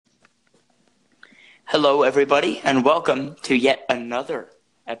Hello, everybody, and welcome to yet another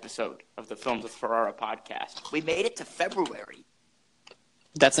episode of the Films with Ferrara podcast. We made it to February.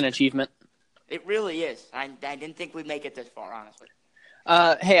 That's an achievement. It really is. I didn't think we'd make it this far, honestly.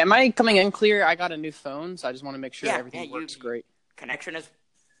 Hey, am I coming in clear? I got a new phone, so I just want to make sure everything works great. Connection is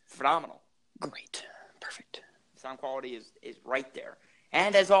phenomenal. Great. Perfect. Sound quality is right there.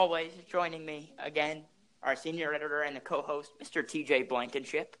 And as always, joining me again, our senior editor and the co-host, Mr. TJ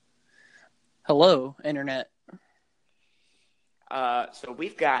Blankenship. Hello, Internet. So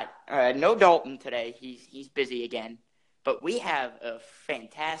we've got no Dalton today. He's busy again. But we have a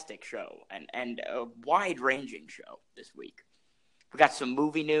fantastic show and a wide-ranging show this week. We got some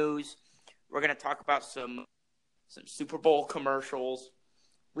movie news. We're going to talk about some Super Bowl commercials.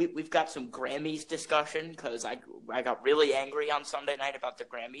 We've got some Grammys discussion because I got really angry on Sunday night about the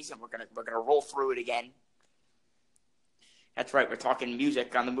Grammys, and we're gonna roll through it again. That's right, we're talking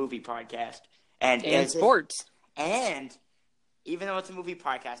music on the movie podcast and sports. And even though it's a movie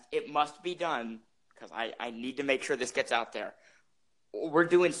podcast, it must be done because I need to make sure this gets out there. We're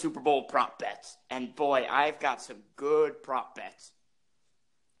doing Super Bowl prop bets, and boy, I've got some good prop bets,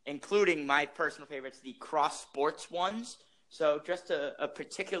 including my personal favorites, the cross sports ones. So just a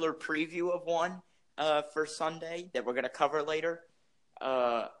particular preview of one for Sunday that we're going to cover later.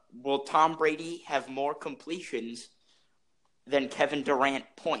 Will Tom Brady have more completions than Kevin Durant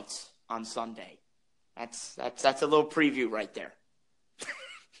points on Sunday? That's a little preview right there.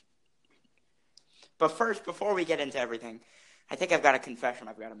 But first, before we get into everything, I think I've got a confession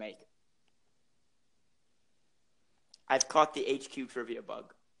I've got to make. I've caught the HQ trivia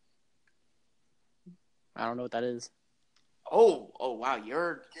bug. I don't know what that is. Oh, wow, Get your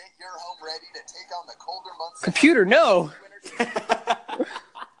home ready to take on the colder months. Computer, no!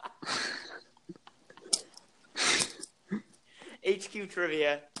 HQ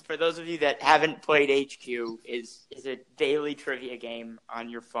Trivia, for those of you that haven't played HQ, is a daily trivia game on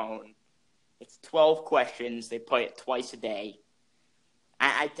your phone. It's 12 questions. They play it twice a day.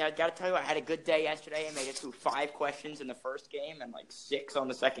 I got to tell you, I had a good day yesterday. I made it through 5 questions in the first game and 6 on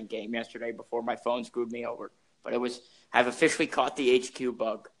the second game yesterday before my phone screwed me over. But I've officially caught the HQ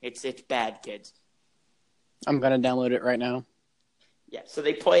bug. It's bad, kids. I'm going to download it right now. Yeah, so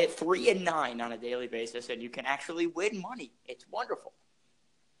they play it 3 and 9 on a daily basis, and you can actually win money. It's wonderful.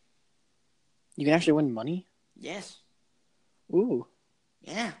 You can actually win money? Yes. Ooh.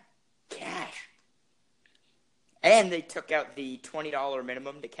 Yeah. Cash. And they took out the $20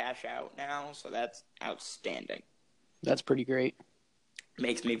 minimum to cash out now, so that's outstanding. That's pretty great.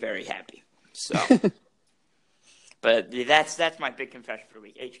 Makes me very happy. So, but that's my big confession for the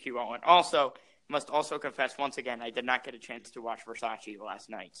week. HQ Owen. Also, must also confess once again, I did not get a chance to watch Versace last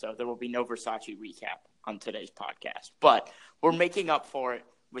night, so there will be no Versace recap on today's podcast. But we're making up for it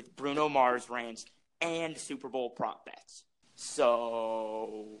with Bruno Mars rants and Super Bowl prop bets.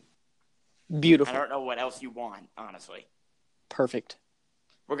 So beautiful. I don't know what else you want, honestly. Perfect.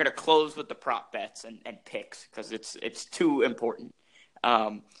 We're gonna close with the prop bets and picks because it's too important.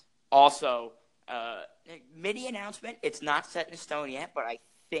 Also, mini announcement. It's not set in stone yet, but I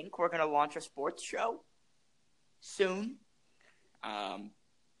think we're gonna launch a sports show soon.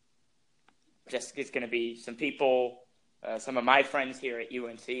 It's gonna be some people, some of my friends here at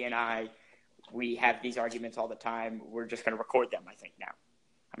UNC and I. We have these arguments all the time. We're just gonna record them, I think, now.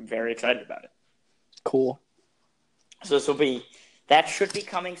 I'm very excited about it. Cool. So that should be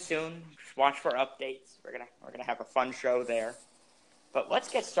coming soon. Just watch for updates. We're gonna have a fun show there. But let's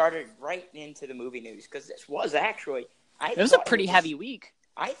get started right into the movie news because this was actually it was a pretty heavy week.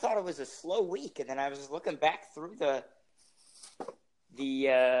 I thought it was a slow week, and then I was looking back through the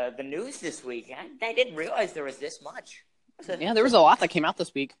news this week. I didn't realize there was this much. Yeah, there was a lot that came out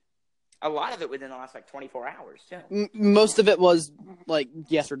this week. A lot of it within the last 24 hours, too. Most of it was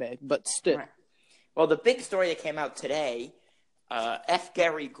yesterday, but still. Right. Well, the big story that came out today, F.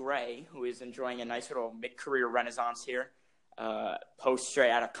 Gary Gray, who is enjoying a nice little mid-career renaissance here, post straight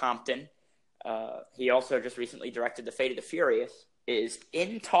out of Compton. He also just recently directed The Fate of the Furious, is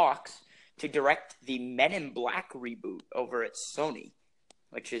in talks to direct the Men in Black reboot over at Sony,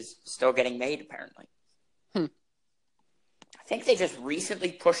 which is still getting made, apparently. I think they just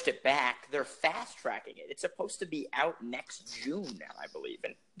recently pushed it back. They're fast-tracking it. It's supposed to be out next June now, I believe,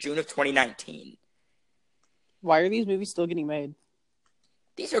 in June of 2019. Why are these movies still getting made?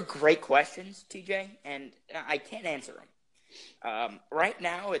 These are great questions, TJ, and I can't answer them. Right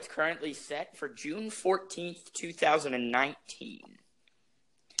now, it's currently set for June 14th, 2019.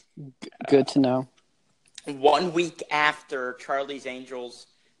 Good to know. 1 week after Charlie's Angels,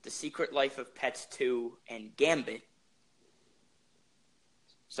 The Secret Life of Pets 2, and Gambit,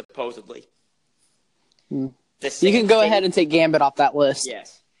 supposedly. Mm. The You same can go day- ahead and take Gambit off that list.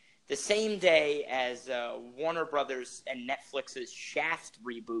 Yes. The same day as Warner Brothers and Netflix's Shaft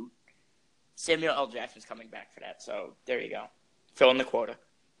reboot, Samuel L. Jackson's coming back for that. So there you go. Fill in the quota.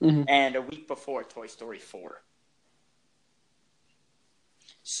 Mm-hmm. And a week before, Toy Story 4.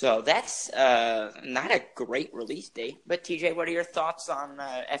 So that's not a great release date. But TJ, what are your thoughts on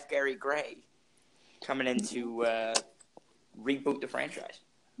F. Gary Gray coming in to reboot the franchise?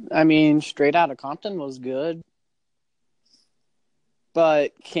 I mean, Straight Outta Compton was good.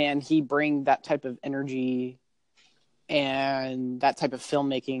 But can he bring that type of energy and that type of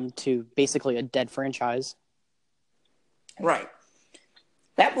filmmaking to basically a dead franchise? Right.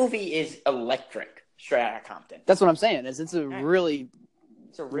 That movie is electric, Straight Outta Compton. That's what I'm saying. It's a really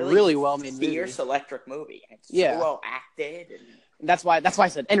well-made movie. Fierce electric movie. It's so Yeah. well acted. And That's why I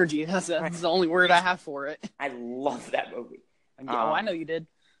said energy. That's the only word I have for it. I love that movie. I know you did.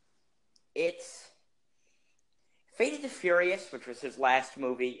 It's Fate of the Furious, which was his last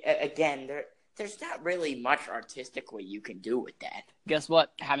movie. Again, there's not really much artistically you can do with that. Guess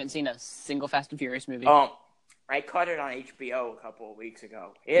what? Haven't seen a single Fast and Furious movie. I caught it on HBO a couple of weeks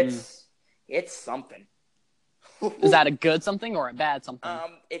ago. It's something. Is that a good something or a bad something?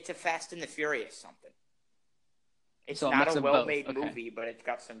 It's a Fast and the Furious something. It's So a not mix a of both. well-made Okay. movie, but it's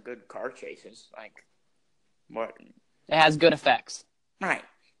got some good car chases. Like, what? It has good effects. Right.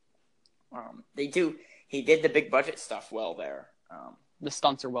 He did the big budget stuff well there. The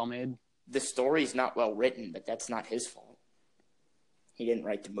stunts are well made. The story's not well written, but that's not his fault. He didn't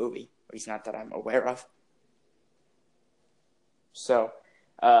write the movie, at least not that I'm aware of. So,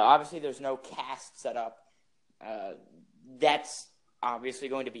 obviously there's no cast set up. That's obviously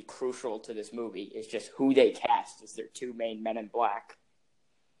going to be crucial to this movie. It's just who they cast as their two main men in black.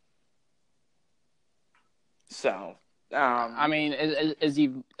 So, I mean, is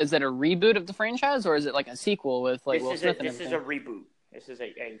it a reboot of the franchise or is it like a sequel with like Will Smith and this is everything? a reboot. This is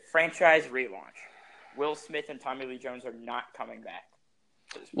a franchise relaunch. Will Smith and Tommy Lee Jones are not coming back.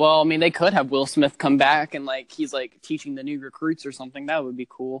 Well, I mean, they could have Will Smith come back and like he's like teaching the new recruits or something. That would be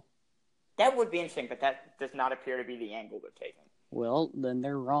cool. That would be interesting, but that does not appear to be the angle they're taking. Well, then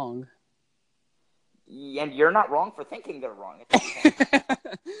they're wrong. And you're not wrong for thinking they're wrong.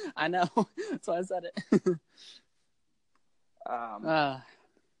 I know. That's why I said it.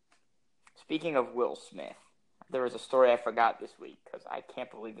 Speaking of Will Smith, there was a story I forgot this week because I can't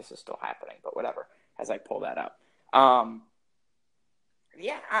believe this is still happening, but whatever, as I pull that up.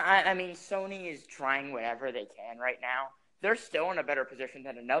 Yeah, I mean, Sony is trying whatever they can right now. They're still in a better position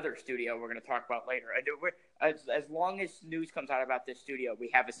than another studio we're going to talk about later. As long as news comes out about this studio,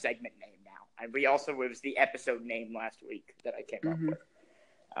 we have a segment name now. And it was the episode name last week that I came up with.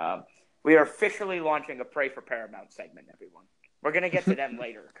 We are officially launching a Pray for Paramount segment, everyone. We're going to get to them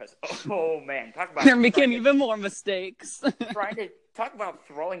later because, oh man, talk about... They're making even more mistakes. Trying to talk about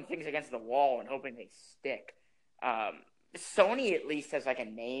throwing things against the wall and hoping they stick. Sony at least has like a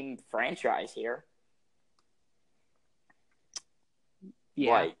name franchise here.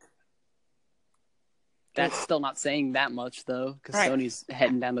 Yeah. Like, That's still not saying that much, though, because Right. Sony's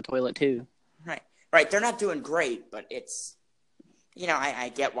heading down the toilet, too. right. They're not doing great, but it's,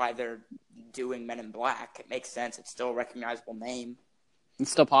 I get why they're doing Men in Black. It makes sense. It's still a recognizable name.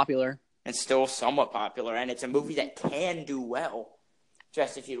 It's still popular. It's still somewhat popular, and it's a movie that can do well.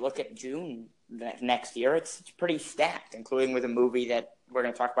 Just if you look at June next year, it's pretty stacked, including with a movie that we're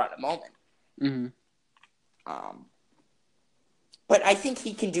going to talk about in a moment. Mm-hmm. But I think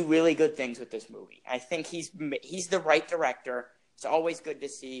he can do really good things with this movie. I think he's the right director. It's always good to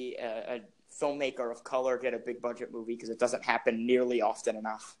see a filmmaker of color get a big budget movie because it doesn't happen nearly often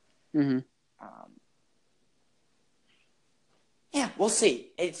enough. Mm-hmm. Yeah, we'll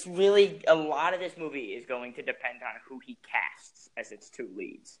see. It's really a lot of this movie is going to depend on who he casts as its two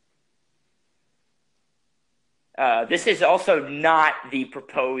leads. This is also not the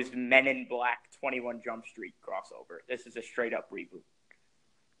proposed Men in Black 21 Jump Street crossover. This is a straight-up reboot.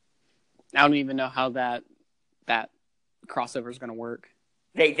 I don't even know how that crossover is going to work.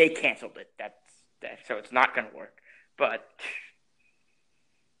 They canceled it. So it's not going to work. But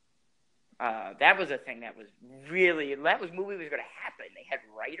that was a thing that was movie was going to happen. They had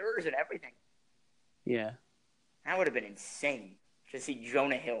writers and everything. Yeah. That would have been insane to see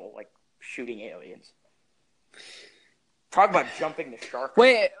Jonah Hill like shooting aliens. Talk about jumping the shark.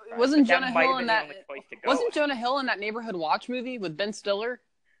 Wait, Right? wasn't But Jonah might Hill have in been that? the only place to go. Wasn't Jonah Hill in that Neighborhood Watch movie with Ben Stiller?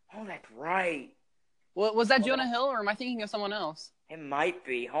 Oh, that's right. Was that Jonah Hill, or am I thinking of someone else? It might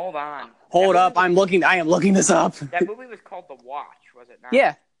be. Hold on. Hold up, I am looking this up. That movie was called The Watch, was it not?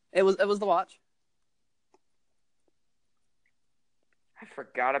 Yeah, it was The Watch. I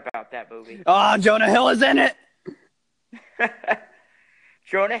forgot about that movie. Oh, Jonah Hill is in it.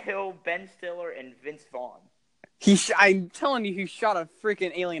 Jonah Hill, Ben Stiller, and Vince Vaughn. I'm telling you, he shot a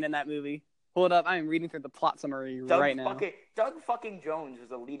freaking alien in that movie. Hold up, I'm reading through the plot summary right now. Doug fucking Jones was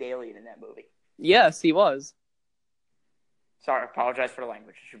the lead alien in that movie. Yes, he was. Sorry, I apologize for the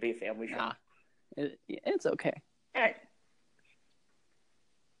language. It should be a family show. Nah, it's okay. All right.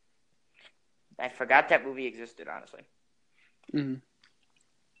 I forgot that movie existed, honestly. Mm-hmm.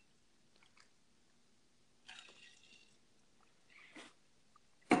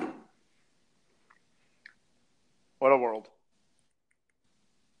 What a world.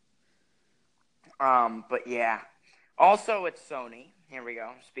 But yeah. Also, it's Sony. Here we go.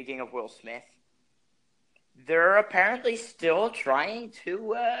 Speaking of Will Smith, they're apparently still trying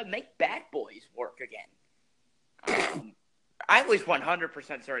to make Bad Boys work again. I was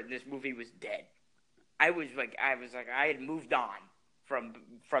 100% certain this movie was dead. I had moved on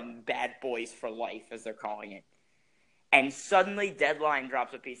from Bad Boys for Life, as they're calling it. And suddenly, Deadline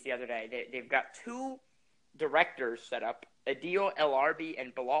drops a piece the other day. They've got two directors set up, Adil El Arbi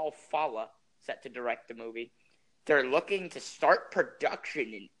and Bilal Fallah, set to direct the movie. They're looking to start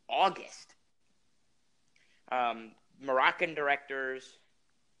production in August. Moroccan directors.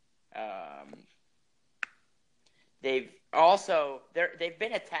 They've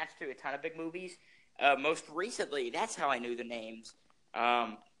been attached to a ton of big movies. Most recently, that's how I knew the names.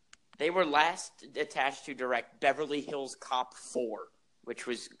 They were last attached to direct Beverly Hills Cop 4, which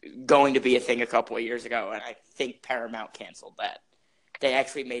was going to be a thing a couple of years ago, and I think Paramount canceled that. They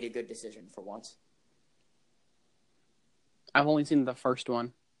actually made a good decision for once. I've only seen the first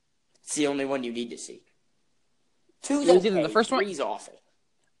one. It's the only one you need to see. Two's It was okay, either the first one. three's awful.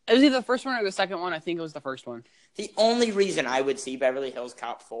 It was either the first one or the second one. I think it was the first one. The only reason I would see Beverly Hills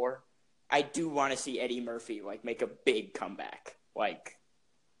Cop 4, I do want to see Eddie Murphy make a big comeback.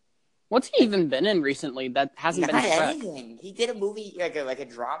 What's he even been in recently that hasn't been his track? Anything. He did a movie like a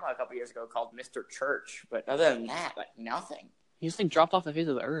drama a couple years ago called Mr. Church, but other than that, nothing. He's dropped off the face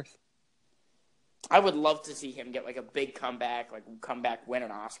of the earth. I would love to see him get a big comeback, win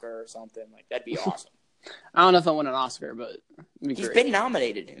an Oscar or something. That'd be awesome. I don't know if I'll win an Oscar, but it'd be He's great. been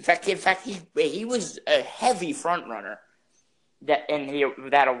nominated. In fact, he was a heavy front runner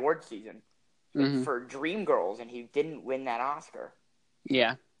that award season for Dreamgirls, and he didn't win that Oscar.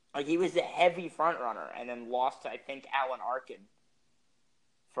 Yeah. He was a heavy front runner, and then lost to, I think, Alan Arkin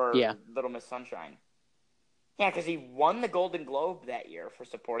for Little Miss Sunshine. Yeah, because he won the Golden Globe that year for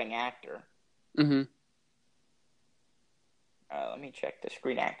supporting actor. Mm-hmm. Let me check the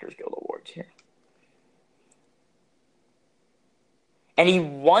Screen Actors Guild Awards here. And he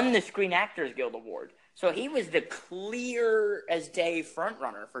won the Screen Actors Guild Award. So he was the clear as day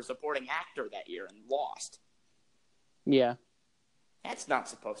frontrunner for supporting actor that year and lost. Yeah. That's not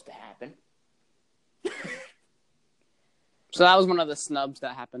supposed to happen. So that was one of the snubs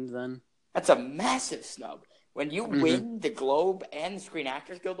that happened then. That's a massive snub. When you win the Globe and the Screen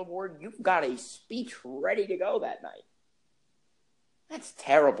Actors Guild Award, you've got a speech ready to go that night. That's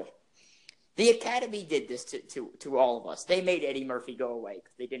terrible. The Academy did this to all of us. They made Eddie Murphy go away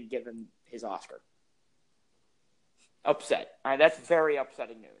because they didn't give him his Oscar. Upset. That's very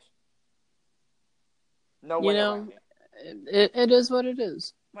upsetting news. No way around it. It is what it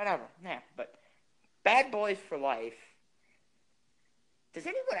is. Whatever. Yeah, but Bad Boys for Life. Does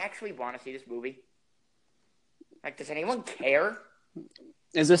anyone actually want to see this movie? Does anyone care?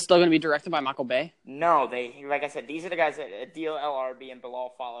 Is this still going to be directed by Michael Bay? No, like I said, these are the guys that Adil El Arbi and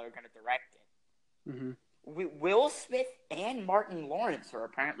Bilal Fallah are going to direct it. Mm-hmm. Will Smith and Martin Lawrence are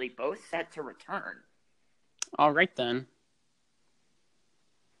apparently both set to return. All right, then.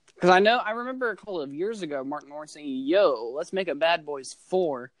 Because I remember a couple of years ago, Martin Lawrence saying, yo, let's make a Bad Boys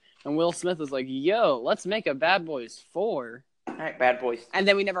 4. And Will Smith was like, yo, let's make a Bad Boys 4. All right, Bad Boys. And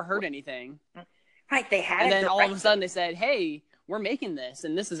then we never heard anything. Right, they had and then all of a sudden they said, hey, we're making this,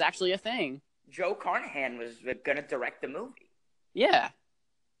 and this is actually a thing. Joe Carnahan was going to direct the movie. Yeah.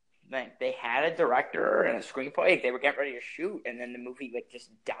 They had a director and a screenplay. They were getting ready to shoot, and then the movie just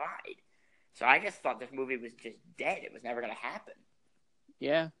died. So I just thought this movie was just dead. It was never going to happen.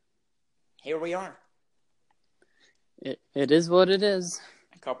 Yeah. Here we are. It is what it is.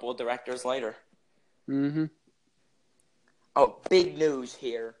 A couple of directors later. Mm-hmm. Oh, big news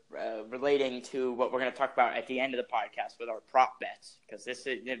here relating to what we're going to talk about at the end of the podcast with our prop bets, because this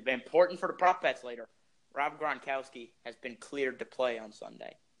is important for the prop bets later. Rob Gronkowski has been cleared to play on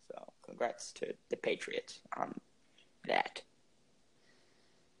Sunday, so congrats to the Patriots on that.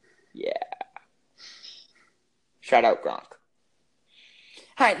 Yeah. Shout out Gronk.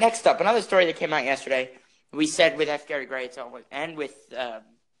 All right, next up, another story that came out yesterday. We said with F. Gary Gray, it's always, and with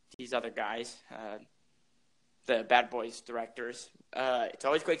these other guys, the Bad Boys directors, it's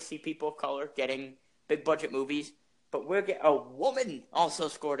always great to see people of color getting big budget movies. But a woman also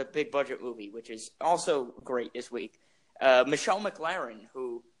scored a big budget movie, which is also great this week. Michelle MacLaren,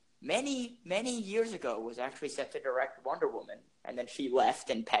 who many years ago was actually set to direct Wonder Woman, and then she left,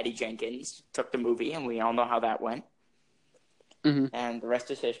 and Patty Jenkins took the movie, and we all know how that went. Mm-hmm. And the rest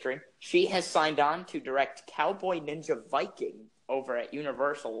is history. She has signed on to direct Cowboy Ninja Viking over at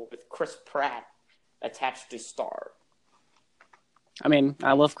Universal with Chris Pratt attached to star. I mean,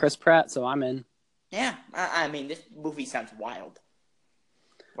 I love Chris Pratt, so I'm in. Yeah, I mean, this movie sounds wild.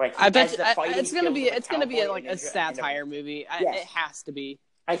 Like, I bet it's gonna be like a satire movie. Yes. It has to be.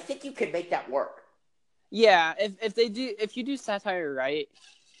 I think you could make that work. Yeah, if you do satire right,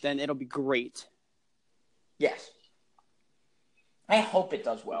 then it'll be great. Yes. I hope it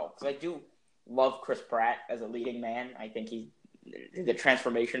does well, because I do love Chris Pratt as a leading man. I think the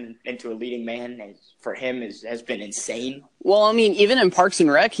transformation into a leading man for him has been insane. Well, I mean, even in Parks and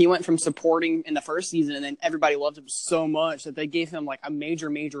Rec, he went from supporting in the first season, and then everybody loved him so much that they gave him like a major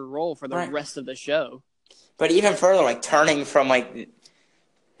role for the rest of the show. But even further, like turning from like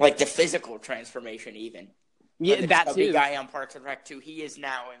the physical transformation, even. Yeah, that too. The guy on Parks and Rec too. He is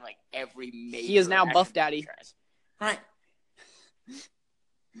now in like every major. He is now Buff Daddy. Right.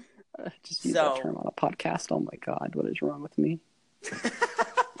 Just use that term on a podcast. Oh my God, what is wrong with me?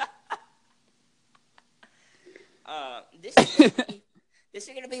 This is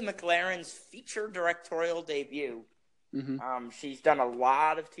going to be MacLaren's feature directorial debut. Mm-hmm. She's done a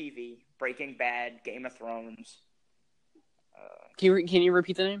lot of TV: Breaking Bad, Game of Thrones. Can you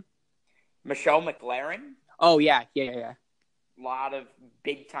repeat the name? Michelle MacLaren. Oh yeah. A lot of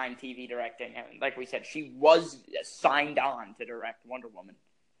big time TV directing, and like we said, she was signed on to direct Wonder Woman.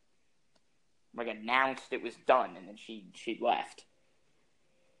 Like announced it was done, and then she left.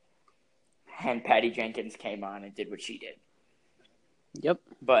 And Patty Jenkins came on and did what she did. Yep.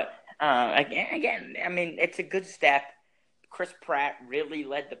 But again, I mean, it's a good step. Chris Pratt really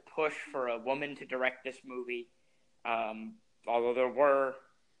led the push for a woman to direct this movie. Although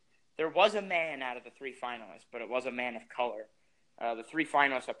there was a man out of the three finalists, but it was a man of color. The three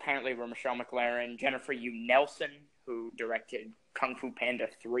finalists apparently were Michelle MacLaren, Jennifer Yu Nelson, who directed Kung Fu Panda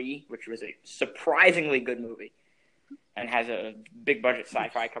 3, which was a surprisingly good movie, and has a big budget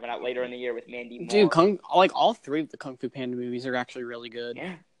sci-fi coming out later in the year with Mandy Moore. Dude, all three of the Kung Fu Panda movies are actually really good.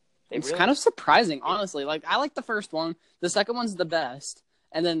 Yeah. It's kind of surprising, honestly. Like, I like the first one. The second one's the best.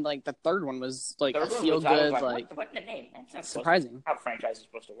 And then, like, the third one was, like, a feel-good, like... What the name? That's surprising. How the franchise is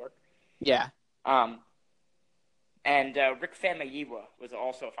supposed to work. Yeah. And Rick Famuyiwa was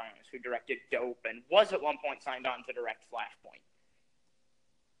also a finalist who directed Dope and was at one point signed on to direct Flashpoint.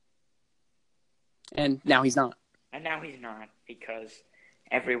 And now he's not. And now he's not, because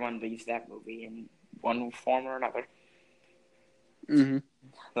everyone leaves that movie in one form or another. Mm-hmm.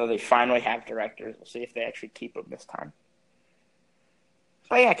 So they finally have directors. We'll see if they actually keep them this time.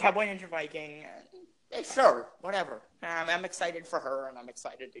 But yeah, Cowboy Ninja Viking, sure, whatever. I'm excited for her, and I'm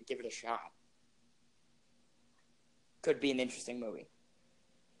excited to give it a shot. Could be an interesting movie.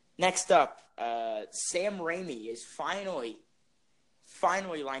 Next up, Sam Raimi is finally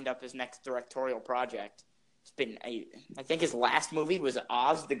lined up his next directorial project. It's been, I think his last movie was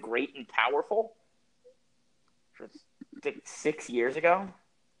Oz the Great and Powerful. Which was 6 years ago.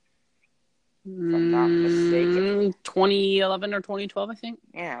 If I'm not mistaken. 2011 or 2012, I think.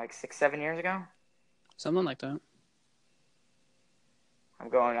 Yeah, like 6-7 years ago. Something like that.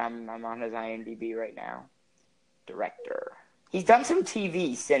 I'm on his IMDb right now. Director. He's done some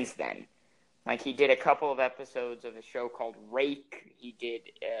TV since then. Like, he did a couple of episodes of a show called Rake. He did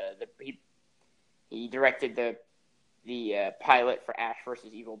he directed the pilot for Ash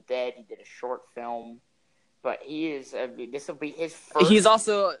vs. Evil Dead. He did a short film. But he is this will be his first. He's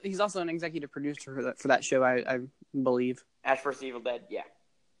also an executive producer for that show, I believe. Ash vs. Evil Dead, yeah.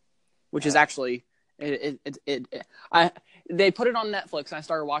 Which is actually they put it on Netflix, and I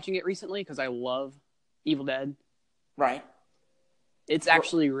started watching it recently because I love Evil Dead. Right. It's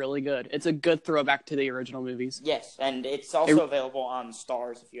actually really good. It's a good throwback to the original movies. Yes, and it's also available on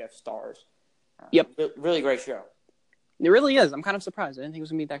Starz if you have Starz. Yep. Really great show. It really is. I'm kind of surprised. I didn't think it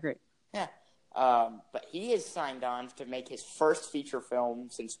was going to be that great. Yeah. But he is signed on to make his first feature film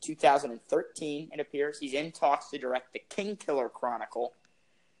since 2013, it appears. He's in talks to direct The Kingkiller Chronicle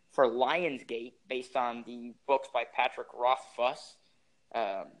for Lionsgate, based on the books by Patrick Rothfuss,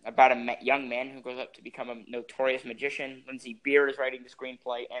 about a young man who grows up to become a notorious magician. Lindsay Beer is writing the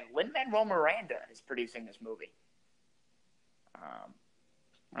screenplay, and Lin-Manuel Miranda is producing this movie.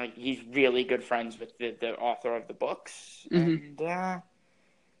 Like, he's really good friends with the author of the books, and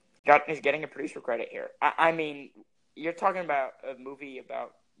is getting a producer credit here. I mean, you're talking about a movie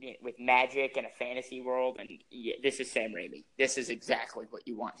about with magic and a fantasy world, and this is Sam Raimi. This is exactly what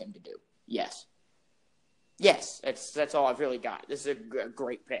you want him to do. Yes, that's all I've really got. This is a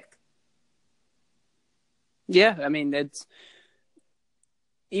great pick. Yeah, I mean, it's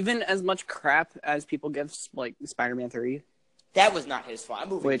even as much crap as people give like Spider-Man 3. That was not his fault.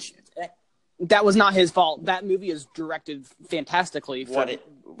 That was not his fault. That movie is directed fantastically for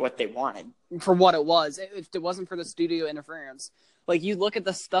what they wanted. For what it was. If it wasn't for the studio interference. Like, you look at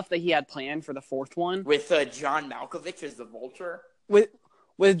the stuff that he had planned for the fourth one. With John Malkovich as the Vulture. With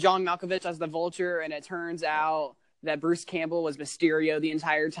John Malkovich as the Vulture, and it turns out that Bruce Campbell was Mysterio the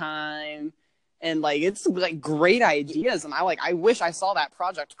entire time. And, like, it's, like, great ideas. And I wish I saw that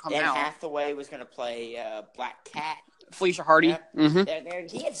project come out. Dan Hathaway was going to play Black Cat. Felicia Hardy. Yeah. Mm-hmm.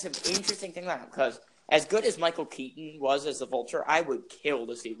 He had some interesting things on him, because as good as Michael Keaton was as the Vulture, I would kill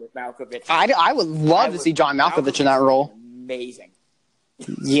to see with Malkovich. I would love to see John Malkovich in that role. Amazing.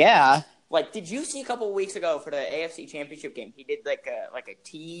 Yeah. Like, did you see a couple of weeks ago for the AFC Championship game? He did like a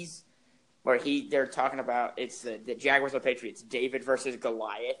tease where they're talking about it's the Jaguars or Patriots, David versus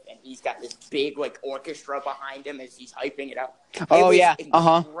Goliath, and he's got this big like orchestra behind him as he's hyping it up. Oh yeah,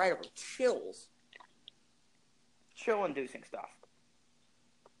 incredible. Chill-inducing stuff.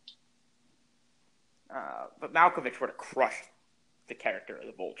 But Malkovich would have crushed the character of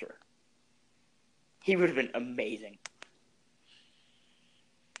the Vulture. He would have been amazing.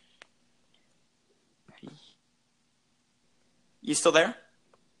 You still there?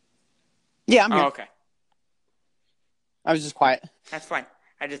 Yeah, I'm here. Oh, okay. I was just quiet. That's fine.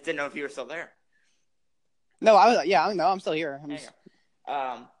 I just didn't know if you were still there. No, I'm still here.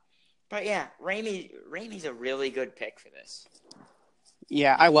 But yeah, Raimi's a really good pick for this.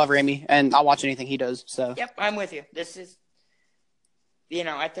 Yeah, I love Raimi, and I'll watch anything he does. So. Yep, I'm with you. This is,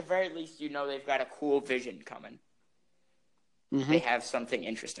 at the very least, they've got a cool vision coming. Mm-hmm. They have something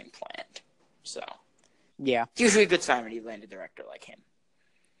interesting planned. So. Yeah. It's usually a good sign when you land a director like him.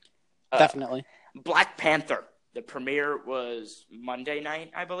 Definitely. Black Panther. The premiere was Monday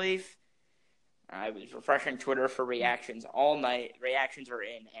night, I believe. I was refreshing Twitter for reactions all night. Reactions are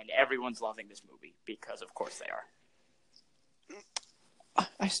in, and everyone's loving this movie because, of course, they are.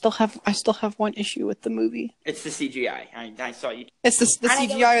 I still have one issue with the movie. It's the CGI. I saw you. It's the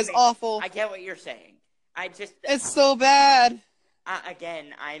CGI is awful. I get what you're saying. It's so bad.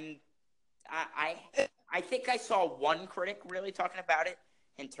 Again, I think I saw one critic really talking about it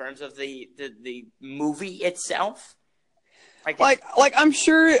in terms of the movie itself. I'm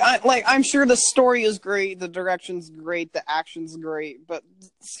sure the story is great, the direction's great, the action's great, but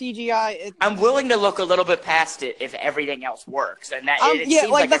CGI. I'm willing to look a little bit past it if everything else works, and that's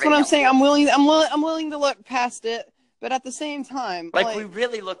what I'm saying. I'm willing to look past it, but at the same time, we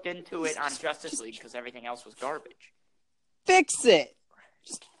really looked into it on Justice League because everything else was garbage. Fix it.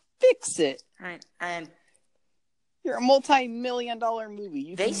 Just fix it. Right, and. You're a multi-million-dollar movie.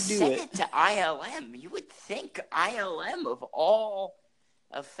 You can do it. They sent it to ILM. You would think ILM, of all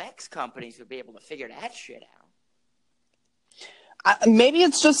effects companies, would be able to figure that shit out. Maybe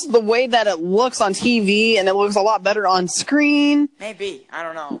it's just the way that it looks on TV, and it looks a lot better on screen. Maybe. I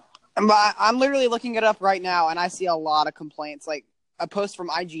don't know. But I'm literally looking it up right now, and I see a lot of complaints. Like, a post from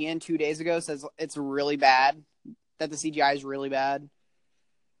IGN 2 days ago says it's really bad, that the CGI is really bad.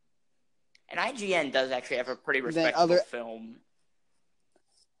 And IGN does actually have a pretty respectable film.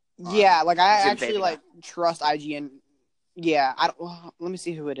 Yeah, I actually trust IGN. Yeah, let me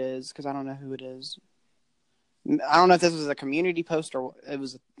see who it is because I don't know who it is. I don't know if this was a community post or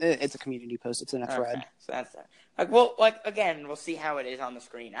it's a community post. It's in a thread. Okay. So that's again, we'll see how it is on the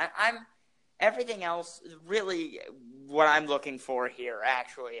screen. I'm everything else really what I'm looking for here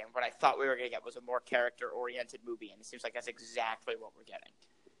actually, and what I thought we were going to get was a more character-oriented movie, and it seems like that's exactly what we're getting.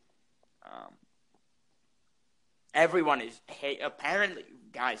 Everyone is apparently,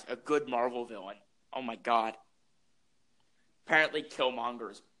 guys, a good Marvel villain. Oh my god! Apparently,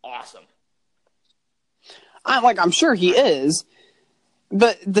 Killmonger is awesome. I'm sure he is,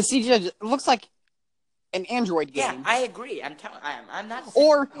 but the CGI looks like an Android game. Yeah, I agree. I'm not.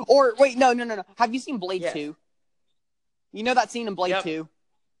 Or wait, no. Have you seen Blade 2? You know that scene in Blade 2?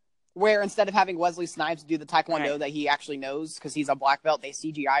 Where instead of having Wesley Snipes do the Taekwondo that he actually knows because he's a black belt, they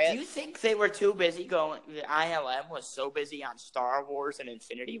CGI it. Do you think they were too busy ILM was so busy on Star Wars and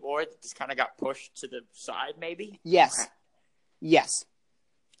Infinity War that this kind of got pushed to the side, maybe? Yes. Yes.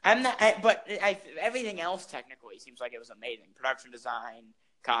 I'm not, but everything else technically seems like it was amazing. Production design,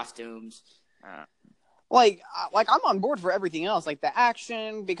 costumes. like I'm on board for everything else, like the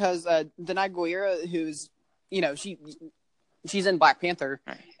action, because Denai Guerrero, who's she's in Black Panther,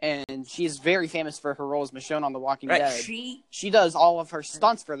 and she's very famous for her role as Michonne on The Walking Dead. She does all of her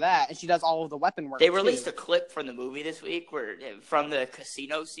stunts for that, and she does all of the weapon work. They released a clip from the movie this week from the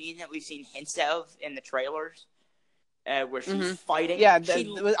casino scene that we've seen hints of in the trailers, where she's fighting. Yeah,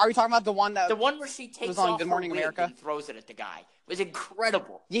 are we talking about the one where she takes off Good her Morning wig America and throws it at the guy? It was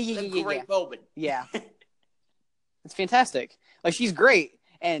incredible. Yeah, Great moment. Yeah, it's fantastic. Like, she's great,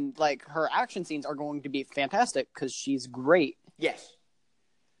 and like her action scenes are going to be fantastic because she's great. Yes,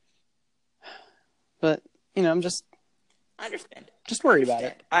 but I understand. Just worried about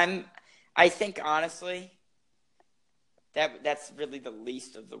it. I think honestly, that's really the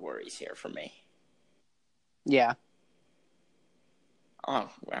least of the worries here for me. Yeah. Oh,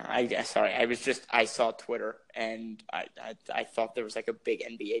 well, I saw Twitter, and I thought there was like a big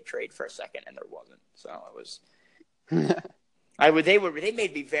NBA trade for a second, and there wasn't. So it was. They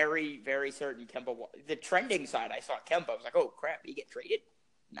made me very, very certain Kemba. The trending side, I saw Kemba. I was like, oh crap, he get traded?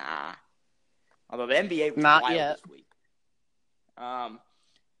 Nah. Although the NBA was not wild yet this week.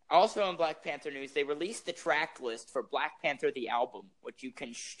 Also in Black Panther news, they released the track list for Black Panther the album, which you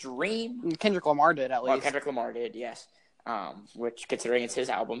can stream. Kendrick Lamar did, at least. Well, Kendrick Lamar did, yes. Which, considering it's his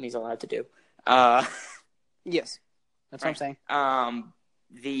album, he's allowed to do. Yes, that's what I'm saying.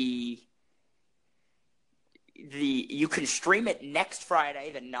 You can stream it next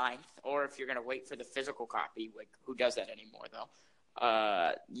Friday, the 9th, or if you're gonna wait for the physical copy, like who does that anymore though?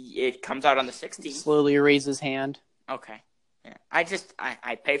 It comes out on the 16th. Slowly raise his hand. Okay. Yeah. I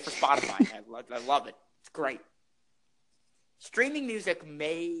pay for Spotify. I love it. It's great. Streaming music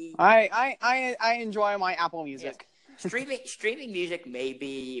may. I enjoy my Apple Music. Yeah. Streaming music may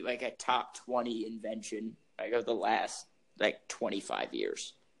be like a top 20 invention of the last 25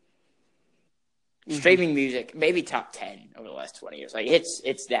 years. Mm-hmm. Streaming music maybe top 10 over the last 20 years.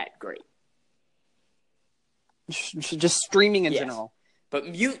 It's that great. Just streaming in general. But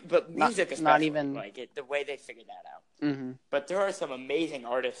music especially, not even the way they figured that out. Mm-hmm. But there are some amazing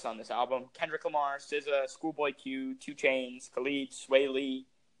artists on this album: Kendrick Lamar, SZA, Schoolboy Q, 2 Chainz, Khalid, Sway Lee,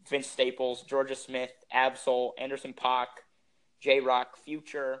 Vince Staples, Georgia Smith, Absol, Anderson .Paak, J-Rock,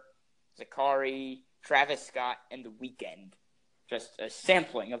 Future, Zakari, Travis Scott, and The Weeknd. Just a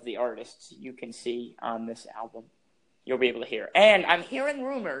sampling of the artists you can see on this album. You'll be able to hear. And I'm hearing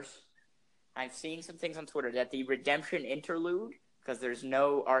rumors. I've seen some things on Twitter that the Redemption interlude, because there's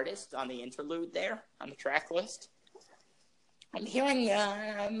no artist on the interlude there on the track list. I'm hearing,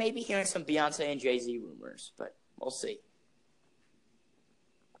 maybe hearing some Beyonce and Jay-Z rumors, but we'll see.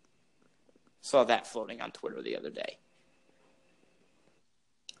 Saw that floating on Twitter the other day.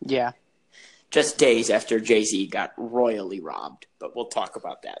 Yeah. Just days after Jay-Z got royally robbed, but we'll talk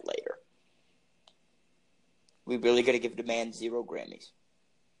about that later. We really got to give the man 0 Grammys.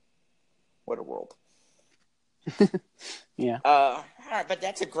 What a world. Yeah. All right, but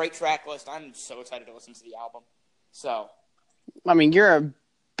that's a great track list. I'm so excited to listen to the album. So, I mean, you're a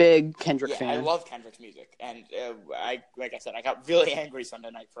big Kendrick fan. I love Kendrick's music, and like I said, I got really angry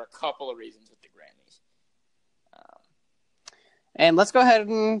Sunday night for a couple of reasons with the Grammys. And let's go ahead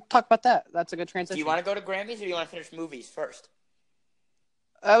and talk about that. That's a good transition. Do you want to go to Grammys, or do you want to finish movies first?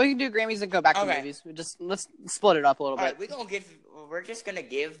 We can do Grammys and go back to movies. Let's split it up a little bit. All right, we're just gonna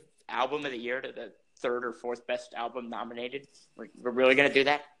give Album of the Year to the 3rd or 4th best album nominated. We're really gonna do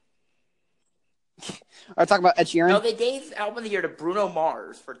that? Are we talking about Ed Sheeran? No, they gave Album of the Year to Bruno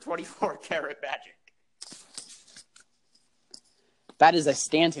Mars for 24 Karat Magic. That is a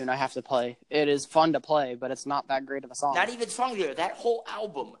stand tune I have to play. It is fun to play, but it's not that great of a song. Not even Song of the Year. That whole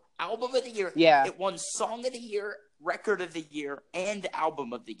album of the Year. Yeah. It won Song of the Year, Record of the Year, and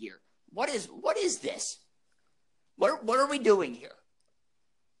Album of the Year. What is this? What are we doing here?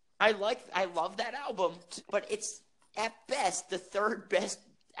 I love that album, but it's at best the 3rd best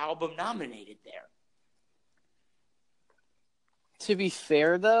album nominated there. To be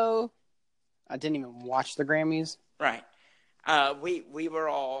fair, though, I didn't even watch the Grammys. Right.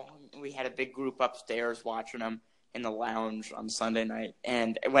 We had a big group upstairs watching them in the lounge on Sunday night,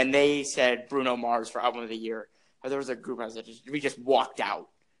 and when they said Bruno Mars for Album of the Year, there was a group of us that we just walked out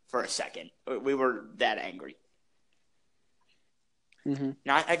for a second. We were that angry. Mm-hmm.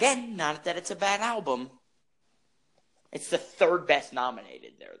 Not that it's a bad album. It's the 3rd best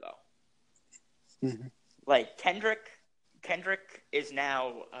nominated there, though. Mm-hmm. Like, Kendrick is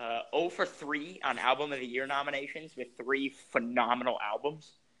now 0 for 3 on Album of the Year nominations with 3 phenomenal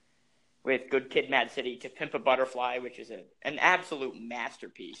albums. With Good Kid, Mad City, To Pimp a Butterfly, which is an absolute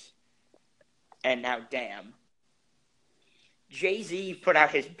masterpiece. And now Damn. Jay-Z put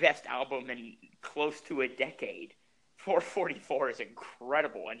out his best album in close to a decade. 444 is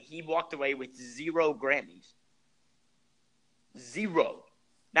incredible, and he walked away with 0 Grammys. 0.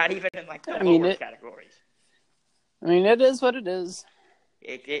 Not even in like the lower categories. I mean, it is what it is.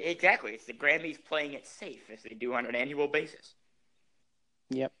 Exactly. It's the Grammys playing it safe as they do on an annual basis.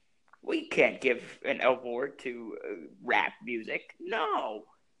 Yep. We can't give an award to rap music. No.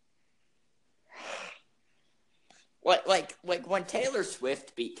 Like when Taylor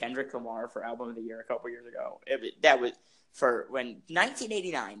Swift beat Kendrick Lamar for Album of the Year a couple years ago, that was for when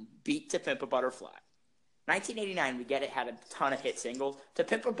 1989 beat To Pimp a Butterfly. 1989, we get it, had a ton of hit singles. To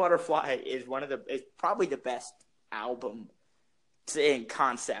Pimp a Butterfly is probably the best album in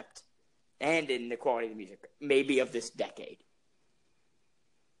concept and in the quality of the music, maybe of this decade.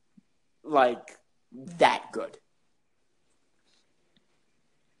 Like, that good.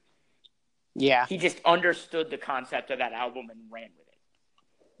 Yeah. He just understood the concept of that album and ran with it.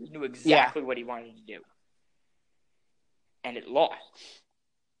 He knew exactly what he wanted to do. And it lost.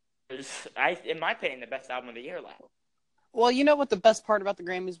 It was, in my opinion, the best album of the year last. Well, you know what the best part about the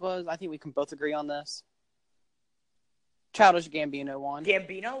Grammys was? I think we can both agree on this. Childish Gambino won.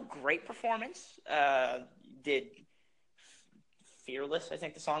 Gambino, great performance. Did Fearless, I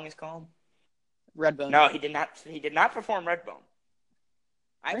think the song is called. Redbone. No, he did not. He did not perform Redbone.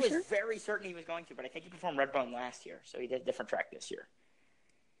 I was sure? very certain he was going to, but I think he performed Redbone last year, so he did a different track this year.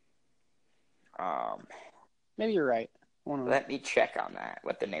 Maybe you're right. Let me check on that.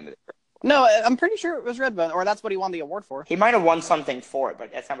 What the name of it? No, I'm pretty sure it was Redbone, or that's what he won the award for. He might have won something for it,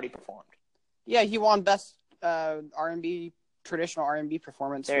 but that's not what he performed. Yeah, he won best R&B, traditional R&B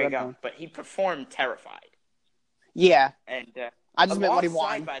performance. There you go. But he performed Terrified. Yeah. And I just meant what he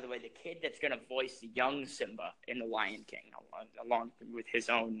won. By the way, the kid that's going to voice the young Simba in The Lion King, along with his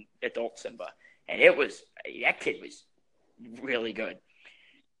own adult Simba. And that kid was really good.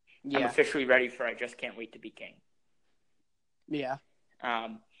 Yeah. I'm officially ready for I Just Can't Wait to Be King. Yeah.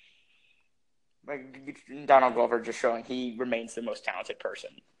 Donald Glover just showing he remains the most talented person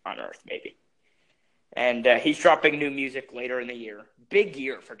on earth, maybe. And he's dropping new music later in the year. Big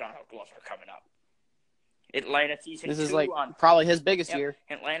year for Donald Glover coming up. Atlanta season 2. This is probably his biggest year.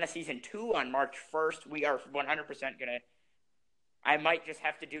 Atlanta season 2 on March 1st. We are 100% gonna. I might just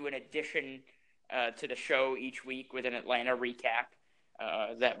have to do an addition to the show each week with an Atlanta recap.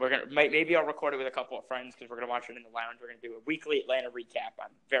 That we're gonna maybe I'll record it with a couple of friends because we're gonna watch it in the lounge. We're gonna do a weekly Atlanta recap.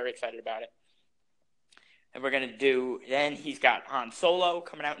 I'm very excited about it. And we're gonna do. Then he's got Han Solo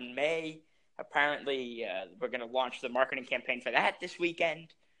coming out in May. Apparently, we're gonna launch the marketing campaign for that this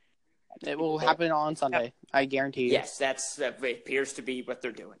weekend. It will happen on Sunday. I guarantee you. Yes, it appears to be what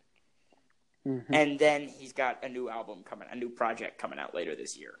they're doing. Mm-hmm. And then he's got a new project coming out later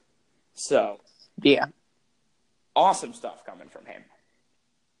this year. So, yeah, awesome stuff coming from him.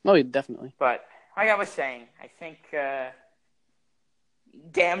 Oh, definitely. But like I was saying, I think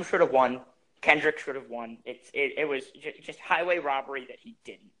Damn should have won. Kendrick should have won. It was just highway robbery that he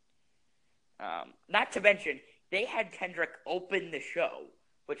didn't. Not to mention, they had Kendrick open the show,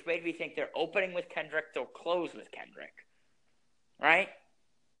 which made me think they're opening with Kendrick, they'll close with Kendrick. Right?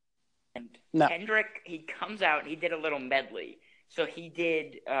 And no. Kendrick, he comes out and he did a little medley. So he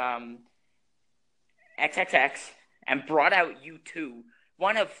did XXX and brought out U2.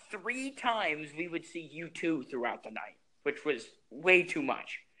 One of 3 times we would see U2 throughout the night, which was way too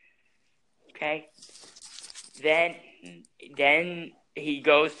much. Okay? Then he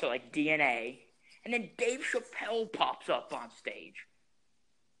goes to like DNA, and then Dave Chappelle pops up on stage.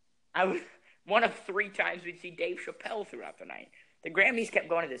 One of 3 times we'd see Dave Chappelle throughout the night. The Grammys kept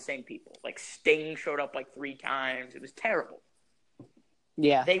going to the same people. Like Sting showed up like 3 times. It was terrible.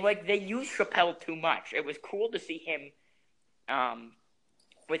 Yeah. They used Chappelle too much. It was cool to see him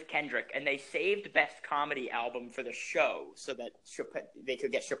with Kendrick, and they saved Best Comedy Album for the show so that they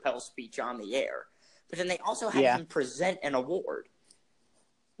could get Chappelle's speech on the air. But then they also had him present an award.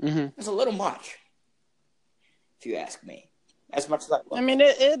 Mm-hmm. It was a little much, if you ask me. As much as I mean,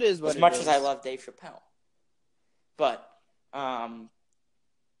 it is what as much as I love Dave Chappelle, but right,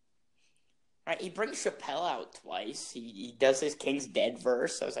 he brings Chappelle out twice. He does his King's Dead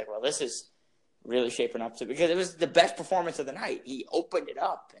verse. I was like, well, this is really shaping up to because it was the best performance of the night. He opened it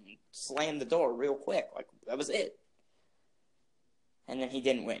up and slammed the door real quick. Like that was it. And then he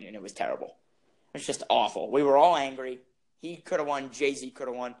didn't win, and it was terrible. It was just awful. We were all angry. He could have won. Jay-Z could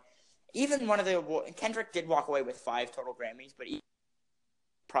have won. Even one of the Kendrick did walk away with 5 total Grammys, but he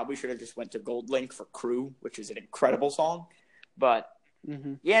probably should have just went to Gold Link for Crew, which is an incredible song. But,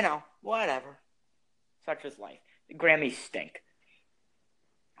 whatever. Such is life. The Grammys stink.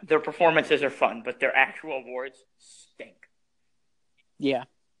 Their performances are fun, but their actual awards stink. Yeah.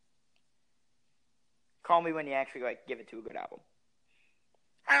 Call me when you actually give it to a good album.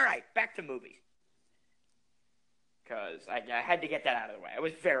 All right, back to movies. Because I had to get that out of the way. I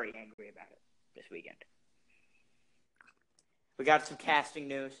was very angry about it this weekend. We got some casting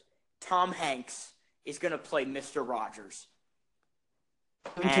news. Tom Hanks is going to play Mr. Rogers.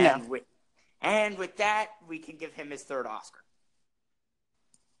 And with that, we can give him his third Oscar.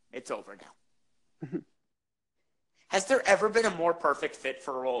 It's over now. Has there ever been a more perfect fit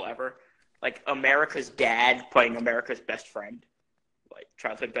for a role ever? Like America's dad playing America's best friend. Like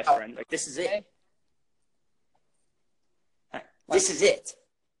childhood best friend. Like, this is it. This is it.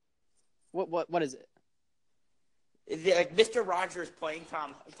 What is it? Like Mr. Rogers playing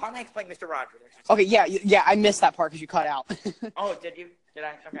Tom Hanks playing Mr. Rogers. Okay, yeah, I missed that part because you cut out. Oh, did you? Did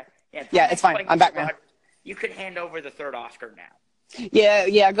I? Okay. Yeah, it's fine. I'm back now. You could hand over the third Oscar now.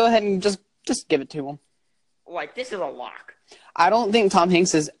 Yeah, go ahead and just give it to him. Like, this is a lock. I don't think Tom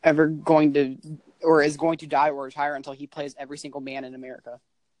Hanks is ever going to die or retire until he plays every single man in America.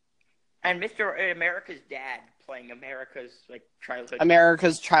 And America's dad playing America's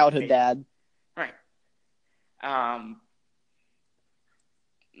childhood dad. Right.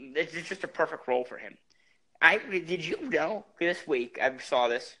 It's just a perfect role for him. Did you know this week I saw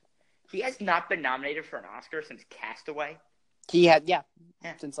this? He has not been nominated for an Oscar since Castaway. He had,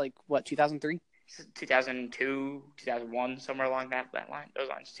 since 2003? 2002, 2001, somewhere along those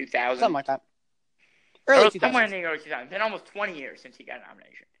lines. 2000. Something like that. Early 2000s. Somewhere in the early 2000s. It's been almost 20 years since he got a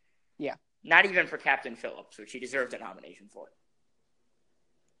nomination. Yeah. Not even for Captain Phillips, which he deserved a nomination for.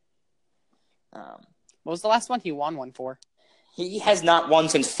 What was the last one he won one for? He has not won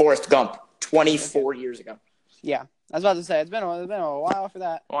since Forrest Gump 24 years ago. Yeah. I was about to say, it's been a while for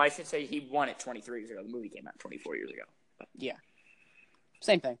that. Well, I should say he won it 23 years ago. The movie came out 24 years ago. But. Yeah.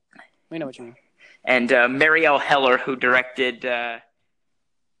 Same thing. We know what you mean. And Marielle Heller, who directed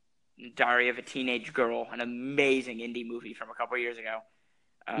Diary of a Teenage Girl, an amazing indie movie from a couple years ago,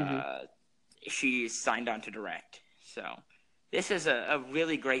 she's signed on to direct. So this is a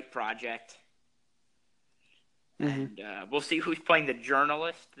really great project. And we'll see who's playing the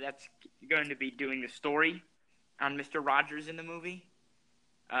journalist that's going to be doing the story on Mr. Rogers in the movie.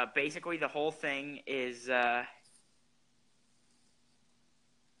 Basically, the whole thing is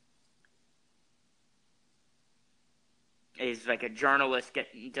like a journalist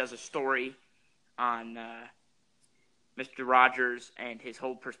does a story on Mr. Rogers and his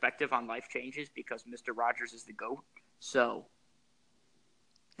whole perspective on life changes because Mr. Rogers is the GOAT. So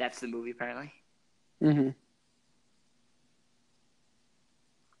that's the movie, apparently. Mm-hmm.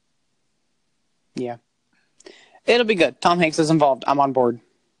 Yeah. It'll be good. Tom Hanks is involved. I'm on board.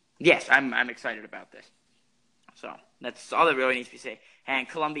 Yes, I'm excited about this. So that's all that really needs to be said. And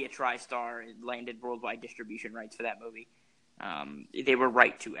Columbia TriStar landed worldwide distribution rights for that movie. They were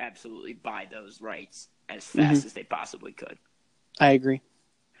right to absolutely buy those rights as fast as they possibly could. I agree.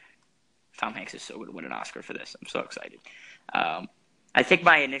 Tom Hanks is so going to win an Oscar for this. I'm so excited. I think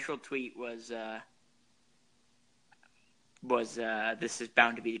my initial tweet was this is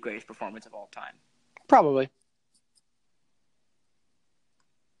bound to be the greatest performance of all time. Probably.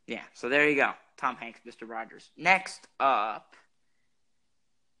 Yeah, so there you go. Tom Hanks, Mr. Rogers. Next up,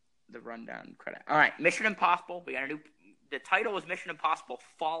 the rundown credit. All right, Mission Impossible. We got the title is Mission Impossible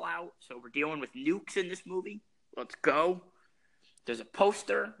Fallout, so we're dealing with nukes in this movie. Let's go. There's a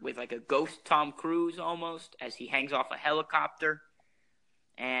poster with like a ghost Tom Cruise almost as he hangs off a helicopter.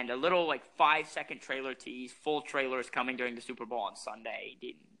 And a little 5-second trailer tease. Full trailer is coming during the Super Bowl on Sunday.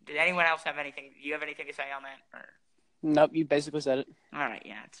 Did anyone else have anything? Do you have anything to say on that? Or? Nope, you basically said it. All right,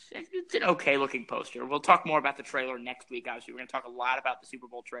 yeah. It's an okay-looking poster. We'll talk more about the trailer next week, obviously. We're going to talk a lot about the Super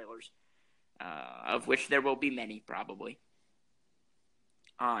Bowl trailers, of which there will be many, probably,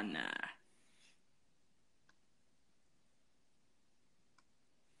 on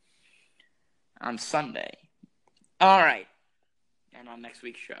Sunday. All right. And on next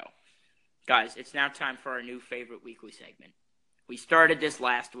week's show. Guys, it's now time for our new favorite weekly segment. We started this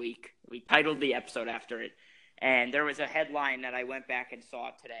last week. We titled the episode after it. And there was a headline that I went back and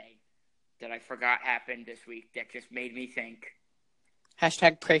saw today that I forgot happened this week that just made me think.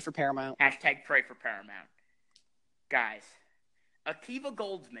 Hashtag pray for Paramount. Hashtag pray for Paramount. Guys, Akiva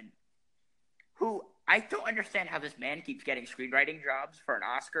Goldsman, who I don't understand how this man keeps getting screenwriting jobs for an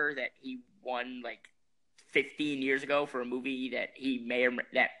Oscar that he won 15 years ago for a movie that he may or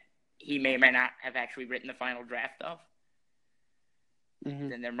may not have actually written the final draft of.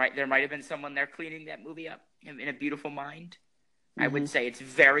 Then there might have been someone there cleaning that movie up in A Beautiful Mind. I would say it's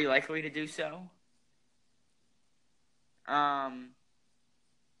very likely to do so.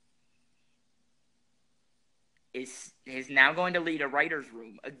 is now going to lead a writer's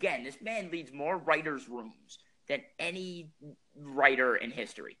room. Again, this man leads more writers' rooms than any writer in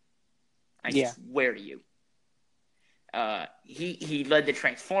history. I swear to you. He led the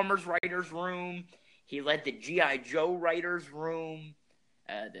Transformers writers' room. He led the G.I. Joe writers' room.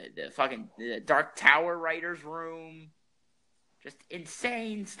 The Dark Tower writers' room. Just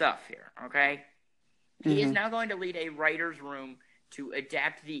insane stuff here, okay? He is now going to lead a writer's room to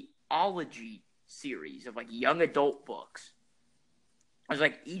adapt the Ology series of, like, young adult books. There's,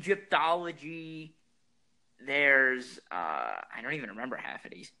 like, Egyptology. There's, I don't even remember half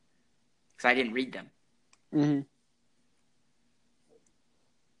of these because I didn't read them.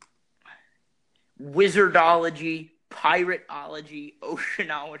 Wizardology, Piratology,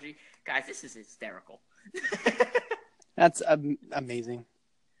 Oceanology. Guys, this is hysterical. That's amazing.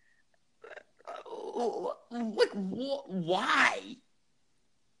 Why?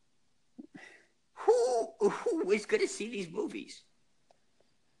 Who is going to see these movies?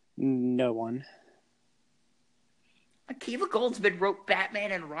 No one. Akiva Goldsman wrote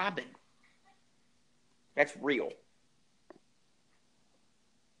Batman and Robin. That's real.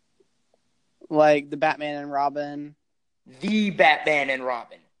 Like the Batman and Robin. The Batman and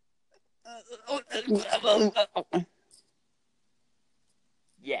Robin.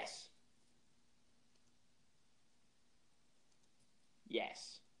 Yes.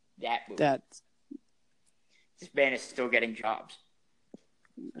 Yes. That movie. This man is still getting jobs.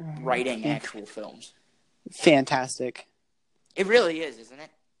 Writing actual films. Fantastic. It really is, isn't it?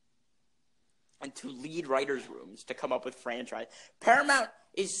 And to lead writers' rooms to come up with franchise. Paramount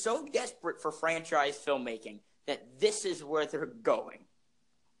is so desperate for franchise filmmaking that this is where they're going.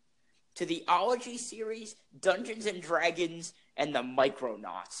 To the Ology series, Dungeons and Dragons, and the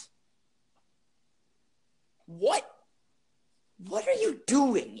Micronauts. What are you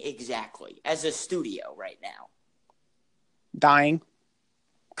doing exactly as a studio right now? Dying.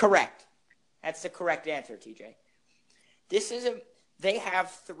 Correct. That's the correct answer, TJ. They have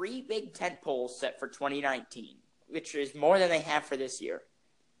 3 big tentpoles set for 2019, which is more than they have for this year.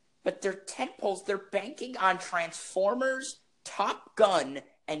 But their tentpoles, they're banking on Transformers, Top Gun,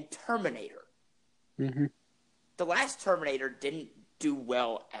 and Terminator. The last Terminator didn't do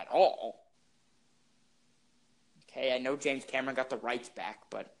well at all. Okay, I know James Cameron got the rights back,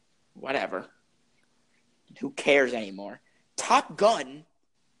 but whatever. Who cares anymore? Top Gun?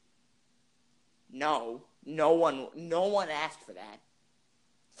 No one asked for that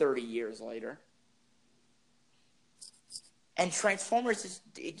 30 years later. And Transformers,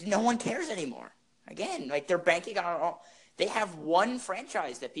 no one cares anymore. Again, like they're banking on all. They have one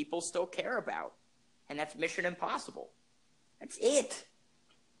franchise that people still care about, and that's Mission Impossible. That's it.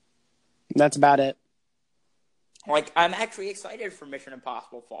 That's about it. Like, I'm actually excited for Mission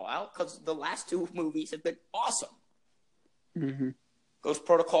Impossible Fallout because the last 2 movies have been awesome. Ghost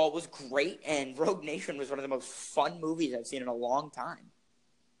Protocol was great, and Rogue Nation was one of the most fun movies I've seen in a long time.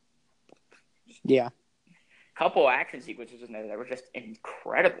 Yeah. Couple action sequences in there that were just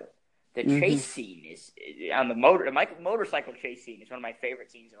incredible. The chase scene is on the motorcycle chase scene is one of my favorite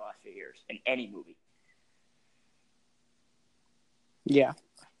scenes in the last few years in any movie. Yeah.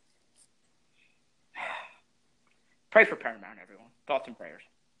 Pray for Paramount, everyone. Thoughts and prayers.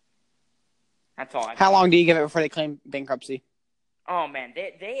 That's all. How long do you give it before they claim bankruptcy? Oh man,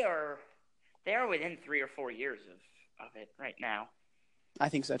 they are within 3 or 4 years of it right now. I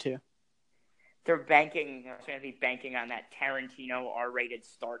think so too. They're going to be banking on that Tarantino R-rated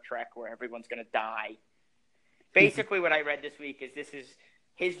Star Trek where everyone's going to die. Basically, what I read this week is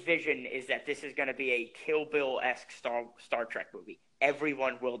his vision is that this is going to be a Kill Bill-esque Star Trek movie.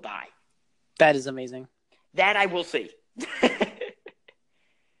 Everyone will die. That is amazing. That I will see.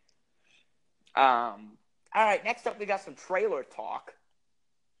 All right, next up we got some trailer talk.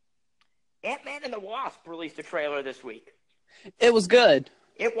 Ant-Man and the Wasp released a trailer this week. It was good.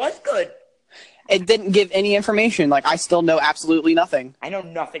 It was good. It didn't give any information. Like, I still know absolutely nothing. I know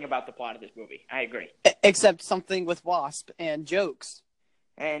nothing about the plot of this movie. I agree. Except something with Wasp and jokes.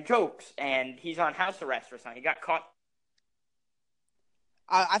 And he's on house arrest or something. He got caught.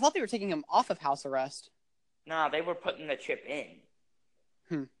 I thought they were taking him off of house arrest. No, they were putting the chip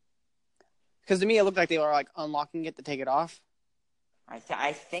in. Because to me, it looked like they were, like, unlocking it to take it off.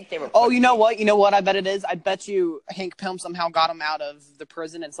 I think they were. Oh, you know what? You know what I bet it is? I bet you Hank Pym somehow got him out of the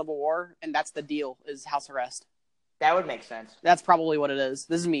prison in Civil War, and that's the deal, is house arrest. That would make sense. That's probably what it is.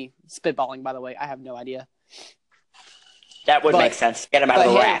 This is me spitballing, by the way. I have no idea. That would make sense. Get him out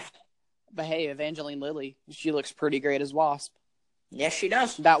of the raft. But hey, Evangeline Lilly, she looks pretty great as Wasp. Yes, she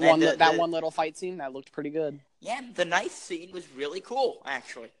does. That one little fight scene, that looked pretty good. Yeah, the knife scene was really cool,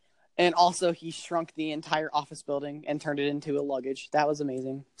 actually. And also, he shrunk the entire office building and turned it into a luggage. That was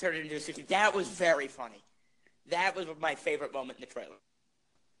amazing. Turned it into a suitcase. That was very funny. That was my favorite moment in the trailer.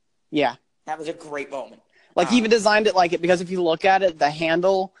 Yeah. That was a great moment. Like, he even designed it like it, because if you look at it, the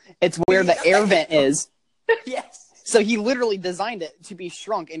handle, it's where the air vent is. Yes. So he literally designed it to be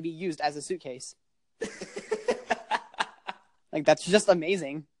shrunk and be used as a suitcase. Like, that's just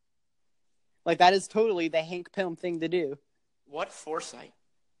amazing. Like, that is totally the Hank Pym thing to do. What foresight.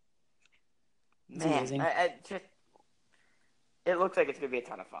 It's Man, amazing. it looks like it's going to be a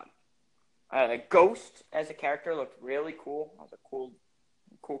ton of fun. Ghost as a character looked really cool. That was a cool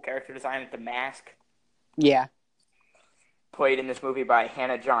character design with the mask. Yeah. Played in this movie by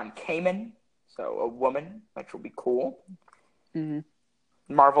Hannah John Kamen, so a woman, which will be cool.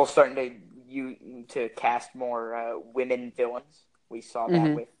 Mm-hmm. Marvel's starting to cast more women villains. We saw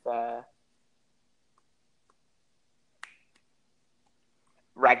that with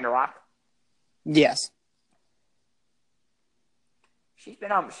Ragnarok. Yes. She's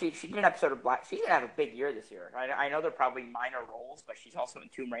been on. She did an episode of Black. She's gonna have a big year this year. I know they're probably minor roles, but she's also in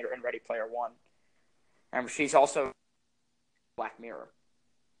Tomb Raider and Ready Player One, and she's also Black Mirror.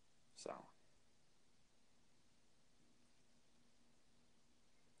 So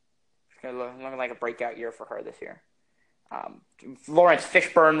it's gonna look like a breakout year for her this year. Lawrence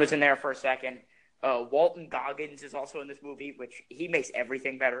Fishburne was in there for a second. Walton Goggins is also in this movie, which he makes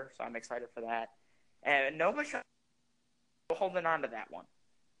everything better, so I'm excited for that. And Nova still holding on to that one.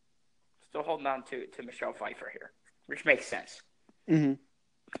 Still holding on to Michelle Pfeiffer here, which makes sense. Mm-hmm.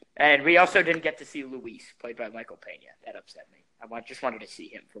 And we also didn't get to see Luis, played by Michael Pena. That upset me. I just wanted to see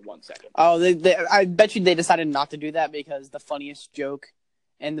him for 1 second. Oh, I bet you they decided not to do that because the funniest joke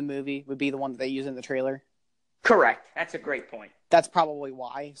in the movie would be the one that they use in the trailer. Correct. That's a great point. That's probably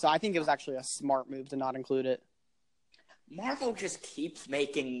why. So I think it was actually a smart move to not include it. Marvel just keeps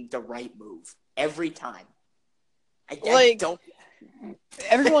making the right move every time. Like, don't.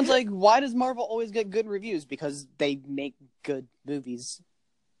 Everyone's like, why does Marvel always get good reviews? Because they make good movies.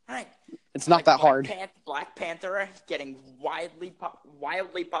 Right. It's not that hard. Black Panther getting wildly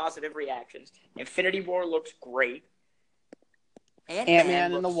positive reactions. Infinity War looks great.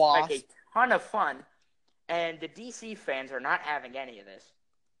 Ant-Man and the Wasp. Like a ton of fun. And the DC fans are not having any of this.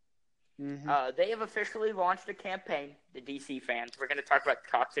 Mm-hmm. They have officially launched a campaign, the DC fans. We're going to talk about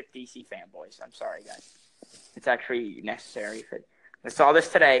toxic DC fanboys. I'm sorry, guys. It's actually necessary. I saw this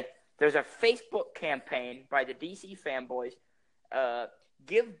today. There's a Facebook campaign by the DC fanboys.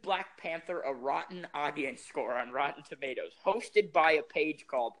 Give Black Panther a rotten audience score on Rotten Tomatoes, hosted by a page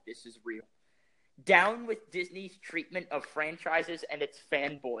called This Is Real. Down with Disney's treatment of franchises and its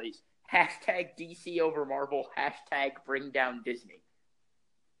fanboys. Hashtag DC over Marvel. Hashtag bring down Disney.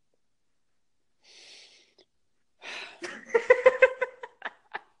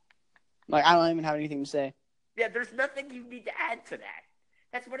 Like, I don't even have anything to say. Yeah, there's nothing you need to add to that.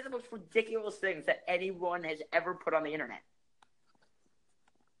 That's one of the most ridiculous things that anyone has ever put on the internet.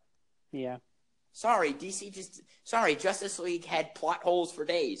 Yeah. Sorry, Justice League had plot holes for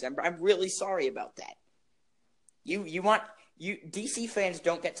days. I'm really sorry about that. DC fans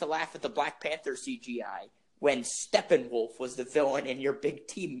don't get to laugh at the Black Panther CGI when Steppenwolf was the villain in your big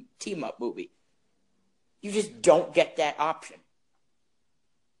team up movie. You just don't get that option.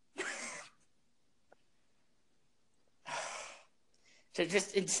 So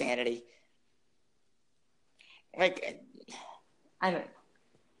just insanity. Like, I don't.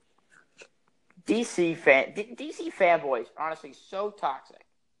 DC fanboys, honestly, so toxic.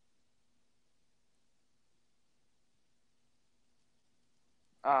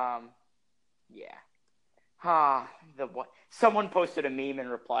 Yeah. Someone posted a meme in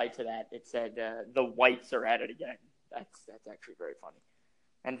reply to that. It said, "The whites are at it again." That's actually very funny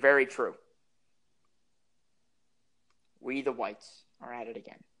and very true. We, the whites, are at it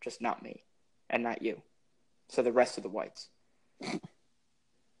again. Just not me and not you. So the rest of the whites.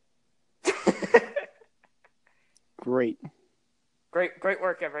 Great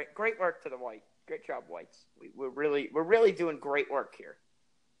work, Everett. Great work to the white. Great job, whites. We're really doing great work here.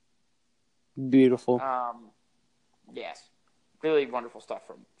 Beautiful. Yes, really wonderful stuff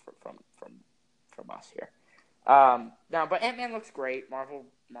from us here. But Ant-Man looks great. Marvel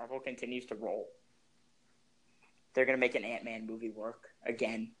continues to roll. They're gonna make an Ant-Man movie work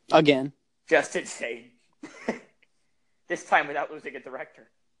again. Just insane. This time without losing a director.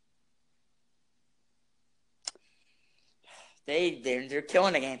 They're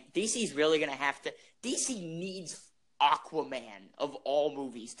killing the game. DC's really gonna have to. DC needs Aquaman of all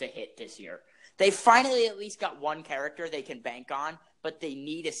movies to hit this year. They finally at least got one character they can bank on, but they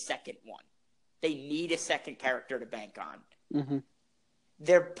need a second one. They need a second character to bank on. Mm-hmm.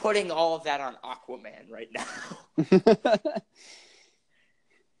 they're putting all of that on Aquaman right now.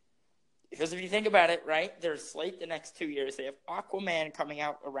 Because if you think about it, right, they're slate the next 2 years. They have Aquaman coming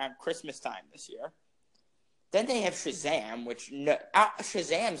out around Christmas time this year. Then they have Shazam, which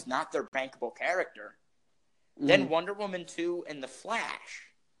Shazam's not their bankable character. Then Wonder Woman 2 and The Flash.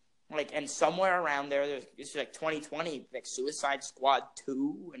 Like, and somewhere around there, it's like 2020, like Suicide Squad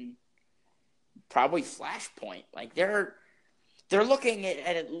 2 and probably Flashpoint. Like, they're looking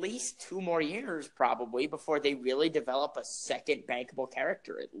at least 2 more years probably before they really develop a second bankable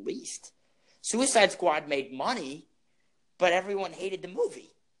character, at least. Suicide Squad made money, but everyone hated the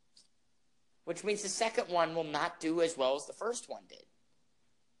movie. Which means the second one will not do as well as the first one did.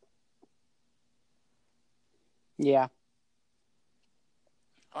 Yeah.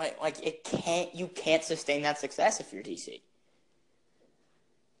 You can't sustain that success if you're DC.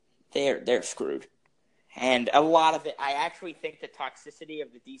 They're screwed. And a lot of it, I actually think the toxicity of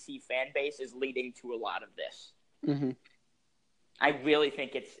the DC fan base is leading to a lot of this. Mm-hmm. I really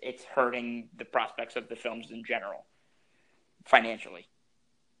think it's hurting the prospects of the films in general, financially.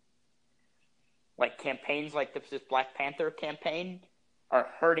 Like campaigns like this Black Panther campaign are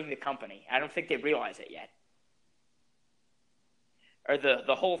hurting the company. I don't think they realize it yet. Or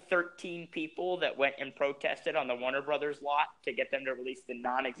the whole 13 people that went and protested on the Warner Brothers lot to get them to release the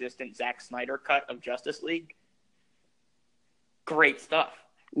non-existent Zack Snyder cut of Justice League. Great stuff.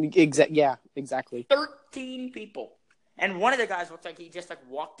 Yeah, exactly. 13 people. And one of the guys looks like he just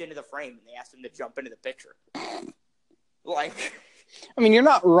walked into the frame and they asked him to jump into the picture. Like, I mean, you're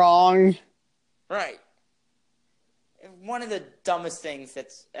not wrong. Right. One of the dumbest things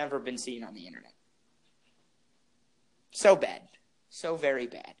that's ever been seen on the internet. So bad. So very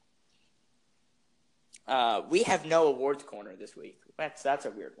bad. We have no awards corner this week. That's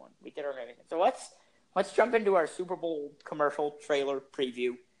a weird one. We did our everything. So let's jump into our Super Bowl commercial trailer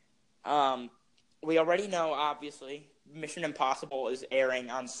preview. We already know, obviously, Mission Impossible is airing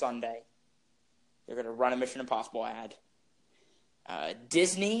on Sunday. They're going to run a Mission Impossible ad.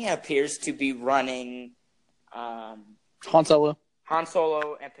 Disney appears to be running Han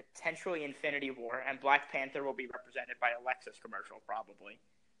Solo, and potentially Infinity War, and Black Panther will be represented by a Lexus commercial, probably.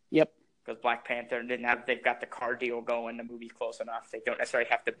 Yep. Because Black Panther they've got the car deal going, the movie's close enough. They don't necessarily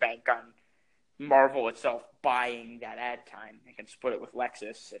have to bank on Marvel itself buying that ad time. They can split it with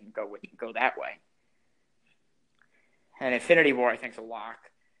Lexus and go that way. And Infinity War, I think, is a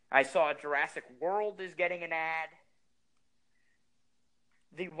lock. I saw Jurassic World is getting an ad.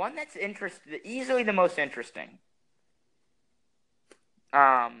 The one that's easily the most interesting,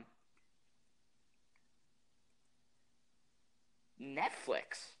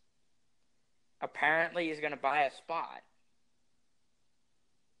 Netflix apparently is going to buy a spot.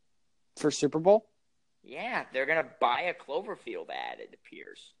 For Super Bowl? Yeah, they're going to buy a Cloverfield ad, it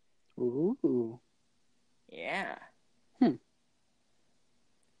appears. Ooh. Yeah.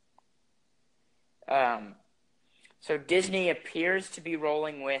 So Disney appears to be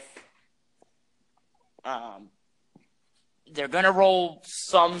rolling with, they're going to roll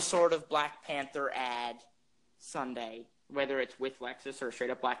some sort of Black Panther ad Sunday, whether it's with Lexus or a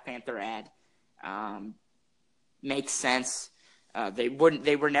straight up Black Panther ad. Makes sense. They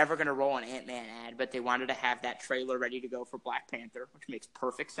were never going to roll an Ant-Man ad, but they wanted to have that trailer ready to go for Black Panther, which makes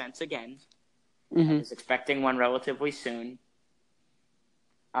perfect sense again. Mm-hmm. I was expecting one relatively soon.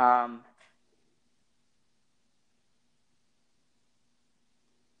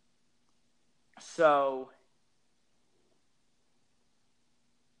 So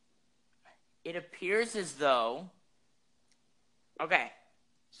it appears as though, okay,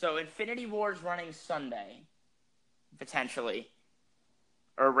 so Infinity War is running Sunday, potentially,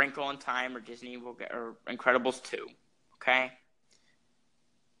 or A Wrinkle in Time, or Disney will get, or Incredibles 2, okay?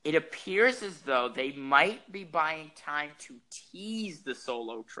 It appears as though they might be buying time to tease the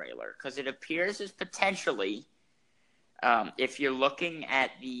Solo trailer, because it appears as potentially, if you're looking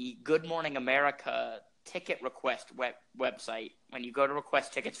at the Good Morning America ticket request website, when you go to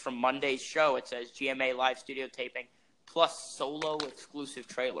request tickets from Monday's show, it says GMA live studio taping plus Solo exclusive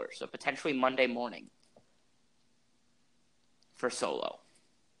trailer. So potentially Monday morning for Solo.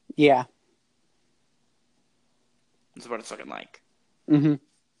 Yeah. That's what it's looking like. Mm-hmm.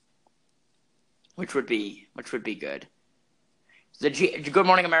 Which would be good. The Good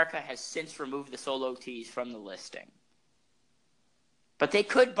Morning America has since removed the Solo tease from the listing. But they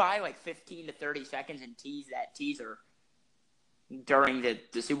could buy like 15 to 30 seconds and tease that teaser during the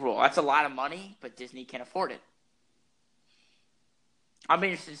Super Bowl. That's a lot of money, but Disney can afford it. I'm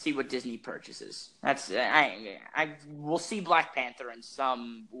interested to see what Disney purchases. We'll see Black Panther in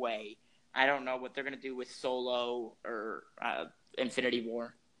some way. I don't know what they're going to do with Solo or Infinity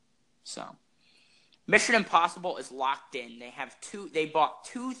War. So, Mission Impossible is locked in. They bought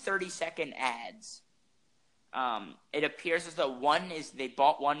two 30-second ads. It appears as though they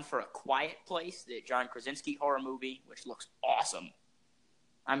bought one for A Quiet Place, the John Krasinski horror movie, which looks awesome.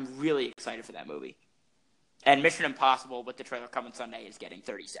 I'm really excited for that movie. And Mission Impossible, with the trailer coming Sunday, is getting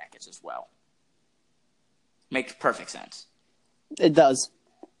 30 seconds as well. Makes perfect sense. It does.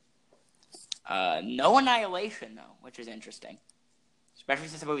 No Annihilation, though, which is interesting. Especially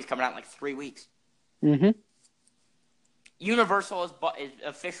since the movie's coming out in like 3 weeks. Mm-hmm. Universal is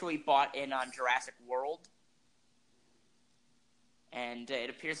officially bought in on Jurassic World. And it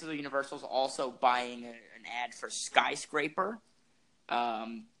appears that Universal's also buying an ad for Skyscraper,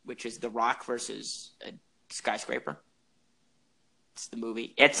 which is The Rock versus Skyscraper. It's the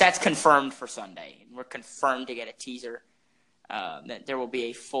movie. That's confirmed for Sunday. We're confirmed to get a teaser. That there will be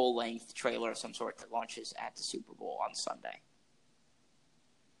a full-length trailer of some sort that launches at the Super Bowl on Sunday.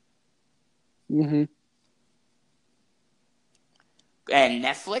 Mm-hmm. And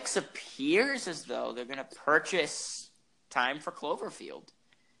Netflix appears as though they're going to purchase Time for Cloverfield.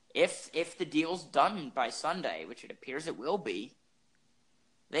 If the deal's done by Sunday, which it appears it will be,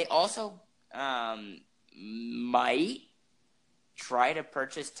 they also might try to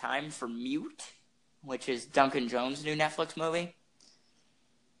purchase Time for Mute, which is Duncan Jones' new Netflix movie.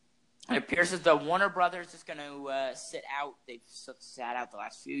 It appears as though Warner Brothers is going to sit out. They've sat out the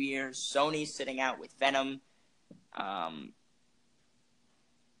last few years. Sony's sitting out with Venom.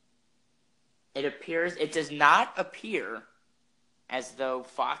 It does not appear as though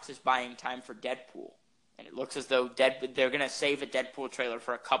Fox is buying time for Deadpool. And it looks as though they're going to save a Deadpool trailer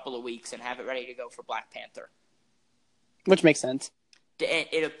for a couple of weeks and have it ready to go for Black Panther. Which makes sense.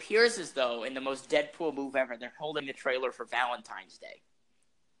 It appears as though, in the most Deadpool move ever, they're holding the trailer for Valentine's Day.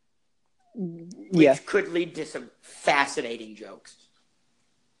 Which could lead to some fascinating jokes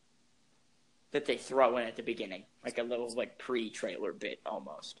that they throw in at the beginning. Like a little pre-trailer bit,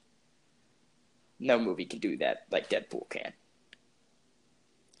 almost. No movie can do that like Deadpool can.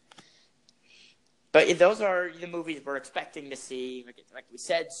 But those are the movies we're expecting to see. Like we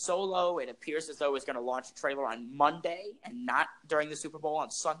said, Solo, it appears as though it's going to launch a trailer on Monday and not during the Super Bowl on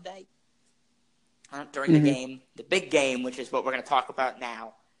Sunday. During the game, the big game, which is what we're going to talk about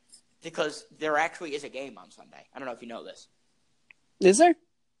now. Because there actually is a game on Sunday. I don't know if you know this. Is there?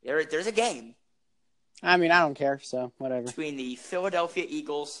 There's a game. I mean, I don't care, so whatever. Between the Philadelphia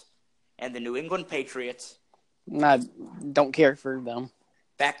Eagles and the New England Patriots. I don't care for them.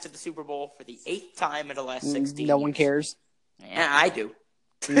 Back to the Super Bowl for the 8th time in the last 16 No years. one cares. Yeah, I do.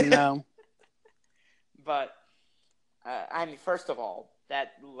 No. But, I mean, first of all,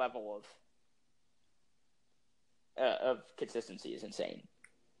 that level of consistency is insane.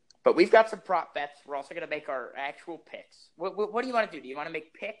 But we've got some prop bets. We're also going to make our actual picks. What do you want to do? Do you want to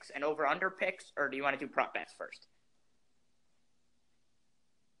make picks and over-under picks, or do you want to do prop bets first?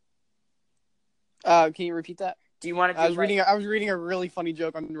 Can you repeat that? Do you want to? I was reading a really funny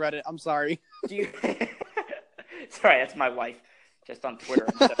joke on Reddit. I'm sorry. Sorry, that's my wife, just on Twitter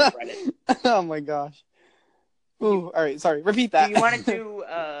instead of Reddit. Oh my gosh. Ooh, all right. Sorry. Repeat that. Do you want to do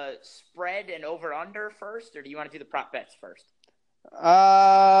spread and over under first, or do you want to do the prop bets first?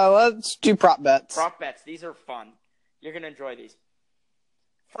 Let's do prop bets. Prop bets. These are fun. You're gonna enjoy these.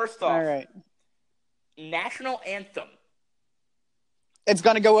 First off, all right. National anthem. It's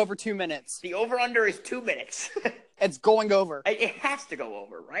gonna go over 2 minutes. The over under is 2 minutes. It's going over. It has to go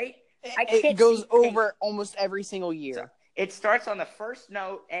over, right? It goes over almost every single year. So it starts on the first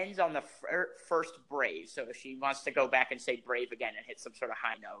note, ends on the first brave. So if she wants to go back and say brave again and hit some sort of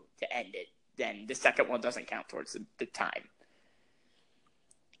high note to end it, then the second one doesn't count towards the time.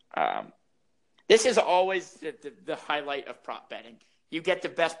 This is always the highlight of prop betting. You get the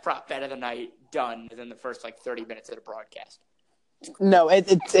best prop bet of the night done within the first 30 minutes of the broadcast. No,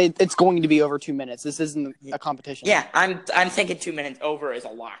 it's going to be over 2 minutes. This isn't a competition. Yeah, I'm thinking 2 minutes over is a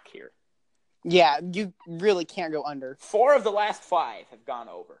lock here. Yeah, you really can't go under. 4 of the last 5 have gone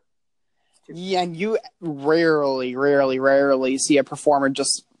over. Yeah, and you rarely see a performer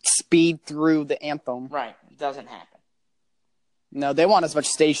just speed through the anthem. Right, it doesn't happen. No, they want as much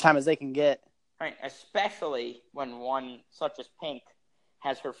stage time as they can get. Right, especially when one such as Pink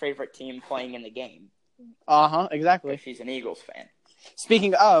has her favorite team playing in the game. Exactly. She's an Eagles fan.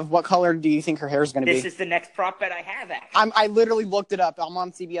 Speaking of, what color do you think her hair is going to be? This is the next prop bet I have, actually. I literally looked it up. I'm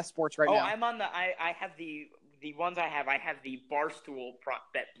on CBS Sports right now. I'm on I have the ones I have. I have the Barstool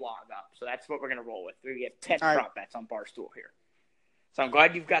prop bet blog up. So that's what we're going to roll with. We have 10 prop bets on Barstool here. So I'm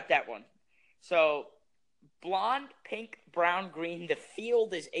glad you've got that one. So blonde, pink, brown, green. The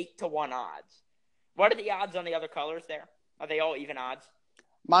field is 8-1 odds. What are the odds on the other colors there? Are they all even odds?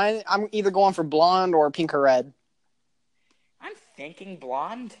 Mine, I'm either going for blonde or pink or red. I'm thinking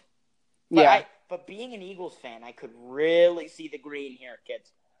blonde. But Yeah. But being an Eagles fan, I could really see the green here,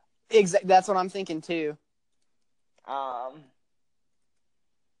 kids. That's what I'm thinking too. Let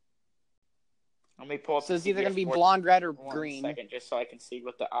me pull up. So it's either going to be CBS blonde, red, or 1 green. second, just so I can see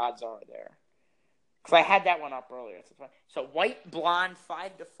what the odds are there. Because I had that one up earlier. So white, blonde,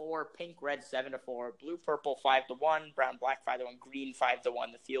 5-4, pink, red, 7-4, blue, purple, 5-1, brown, black, 5-1, green, 5-1.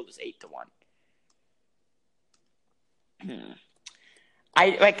 The field is 8-1.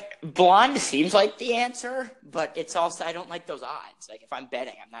 I like blonde seems like the answer, but it's also I don't like those odds. Like if I'm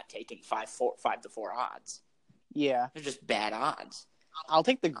betting, I'm not taking 5-4 odds. Yeah. They're just bad odds. I'll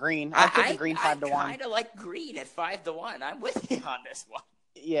take the green. I'll take the green 5-1. I kind of like green at 5-1. I'm with you on this one.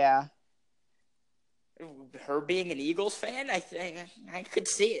 Yeah. Her being an Eagles fan, I think I could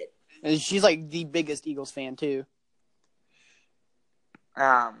see it. And she's like the biggest Eagles fan too.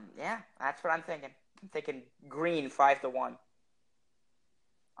 Yeah, that's what I'm thinking. I'm thinking green 5-1.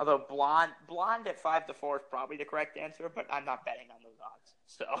 Although blonde at 5-4 is probably the correct answer, but I'm not betting on those odds.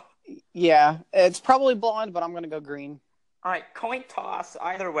 So yeah, it's probably blonde, but I'm gonna go green. All right, coin toss.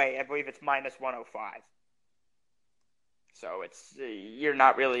 Either way, I believe it's -105. So it's you're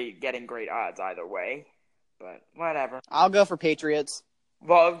not really getting great odds either way, but whatever. I'll go for Patriots.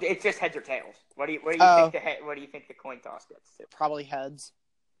 Well, it's just heads or tails. What do you think what do you think the coin toss gets to? Probably heads.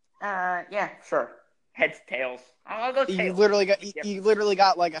 Yeah, sure. Heads, tails. I'll go tails. You literally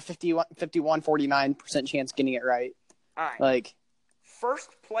got like a 51-49% chance getting it right. All right. Like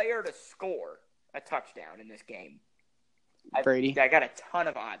first player to score a touchdown in this game. Brady. I got a ton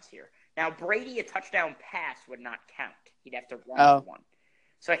of odds here. Now, Brady, a touchdown pass would not count. He'd have to run one.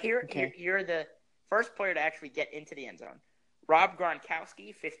 So here the first player to actually get into the end zone. Rob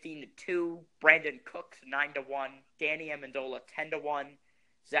Gronkowski, 15-2. Brandon Cooks, 9-1. Danny Amendola, 10-1.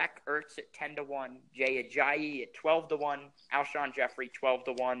 Zach Ertz at 10-1. Jay Ajayi at 12-1. Alshon Jeffrey,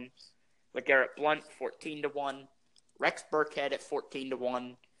 12-1. LeGarrette Blount, 14-1. Rex Burkhead at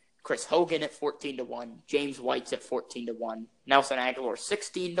 14-1. Chris Hogan at 14-1. James White's at 14-1. Nelson Aguilar,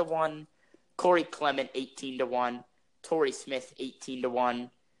 16-1. Corey Clement, 18-1. Torrey Smith,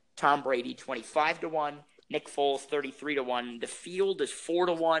 18-1. Tom Brady, 25-1. Nick Foles, 33-1. The field is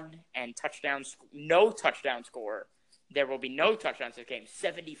 4-1, and no touchdown scorer. There will be no touchdowns in this game.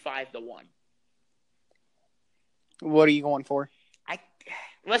 75-1. What are you going for?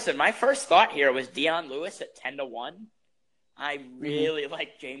 Listen. My first thought here was Dion Lewis at 10-1. I really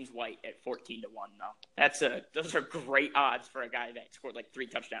like James White at 14-1. Though those are great odds for a guy that scored like 3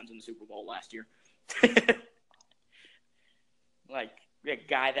 touchdowns in the Super Bowl last year. Like a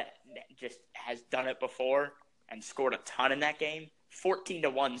guy that just has done it before and scored a ton in that game.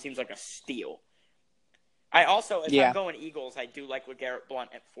 14-1 seems like a steal. I also, if I'm going Eagles, I do like LeGarrette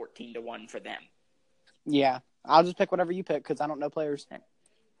Blount at 14-1 for them. Yeah, I'll just pick whatever you pick because I don't know players.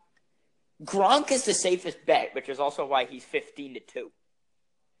 Gronk is the safest bet, which is also why he's 15-2.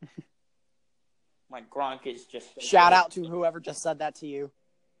 Like Gronk is just shout out to whoever just said that to you.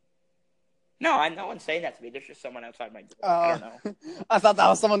 No, no one's saying that to me. There's just someone outside my door. I don't know. I thought that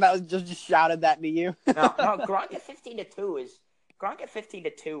was someone that was just shouted that to you. no, Gronk at 15-2 is Gronk at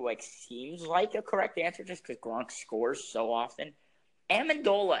 15-2. Like seems like a correct answer just because Gronk scores so often.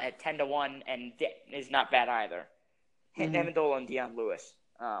 Amendola at 10-1 and is not bad either. Amendola and Dion Lewis.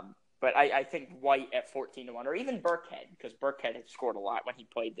 But I think White at 14-1 or even Burkhead because Burkhead had scored a lot when he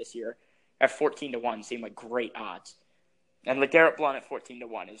played this year. At 14-1 seemed like great odds. And LeGarrette Blount at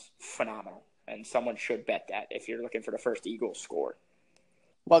 14-1 is phenomenal. And someone should bet that if you're looking for the first Eagles score.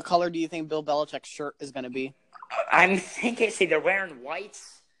 What color do you think Bill Belichick's shirt is going to be? I'm thinking, they're wearing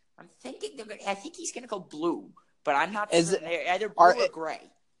whites. I think he's going to go blue, but I'm not sure. They're either blue or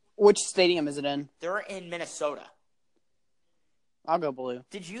gray. Which stadium is it in? They're in Minnesota. I'll go blue.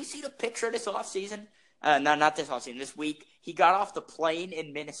 Did you see the picture this offseason? No, not this offseason. This week, he got off the plane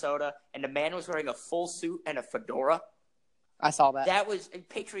in Minnesota, and the man was wearing a full suit and a fedora. I saw that. That was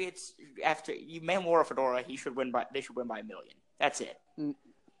Patriots. After man wore a fedora, they should win by $1 million. That's it.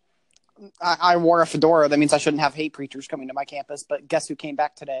 I wore a fedora. That means I shouldn't have hate preachers coming to my campus. But guess who came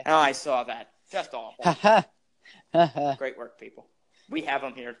back today? Oh, I saw that. Just awful. Great work, people. We have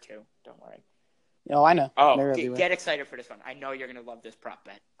them here too. Don't worry. Oh, I know. Oh, get excited for this one. I know you're gonna love this prop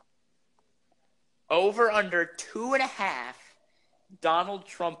bet. Over under 2.5 Donald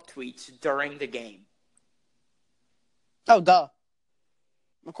Trump tweets during the game. Oh, duh.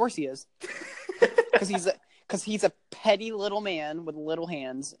 Of course he is. Because he's a petty little man with little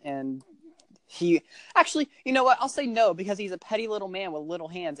hands, and he actually, you know what? I'll say no because he's a petty little man with little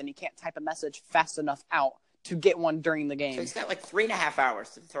hands, and he can't type a message fast enough out to get one during the So game. he's got like 3.5 hours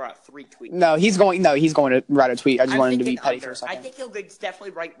to throw out 3 tweets. No, he's going to write a tweet. I just wanted him to be petty under. for a second. I think he'll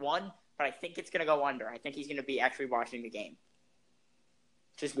definitely write one, but I think it's going to go under. I think he's going to be actually watching the game.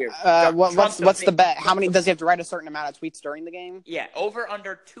 Just weird. What's the bet? How many does he have to write a certain amount of tweets during the game? Yeah, over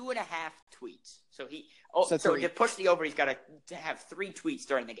under 2.5 tweets. So So to push the over, he's got to have 3 tweets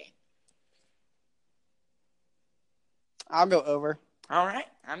during the game. I'll go over. All right,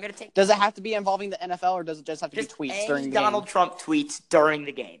 I'm going to take. Does it have to be involving the NFL, or does it just have to be tweets during the Donald game? Trump tweets during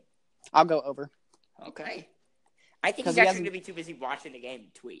the game. I'll go over. Okay. I think 'Cause he's he actually hasn't- going to be too busy watching the game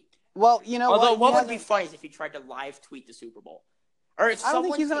to tweet. Well, you know Although, what He would be hasn't- funny is if he tried to live tweet the Super Bowl. Or if I don't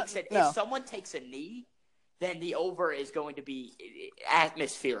think someone he's takes gonna- no. if someone takes a knee, then the over is going to be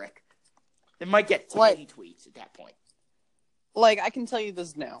atmospheric. They might get 10 tweets at that point. Like, I can tell you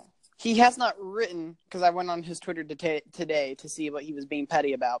this now. He has not written, because I went on his Twitter today to see what he was being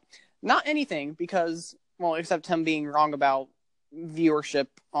petty about. Not anything, because, well, except him being wrong about viewership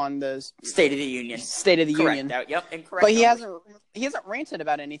on the State of the Union. State of the Correct. Union. Yep, incorrect. But he numbers. hasn't ranted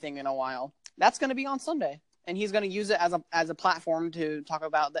about anything in a while. That's going to be on Sunday, and he's going to use it as a platform to talk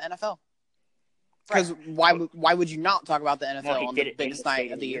about the NFL. Because why would you not talk about the NFL Well, he on did the it in biggest the night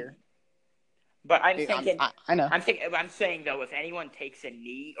State of the year? Union. But I'm thinking, I know. I'm saying though, if anyone takes a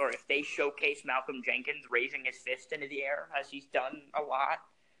knee, or if they showcase Malcolm Jenkins raising his fist into the air as he's done a lot,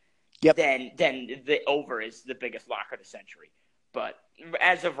 Yep. then the over is the biggest lock of the century. But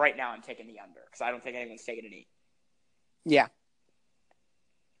as of right now, I'm taking the under because I don't think anyone's taking a knee. Yeah.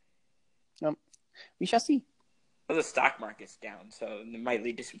 We shall see. Well, the stock market's down, so it might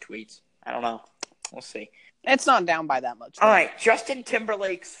lead to some tweets. I don't know. We'll see. It's not down by that much. All right, Justin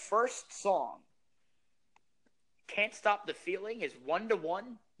Timberlake's first song, "Can't Stop the Feeling," is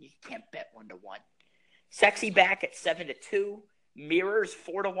 1-1. You can't bet 1-1. "Sexy Back" at 7-2. "Mirrors"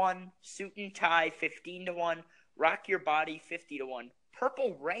 4-1. "Suit and Tie" 15-1. "Rock Your Body" 50-1.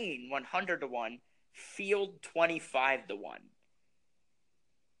 "Purple Rain" 100-1. "Field" 25-1.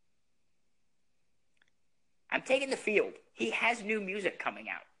 I'm taking the Field. He has new music coming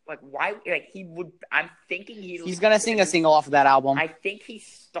out. Like, why? Like, he would. I'm thinking He's gonna sing a single off of that album. I think he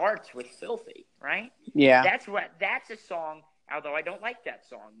starts with "Filthy," right? Yeah. That's a song. Although I don't like that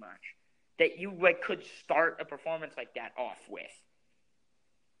song much, that you could start a performance like that off with.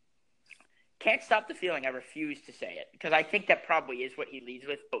 "Can't Stop the Feeling." I refuse to say it because I think that probably is what he leads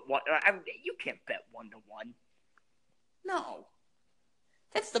with. But you can't bet 1-1. No,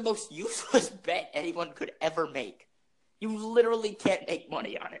 that's the most useless bet anyone could ever make. You literally can't make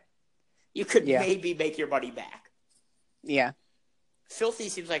money on it. You could maybe make your money back. Yeah. "Filthy"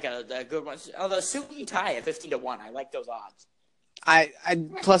 seems like a good one. Although "Suit and Tie" at 15-1, I like those odds.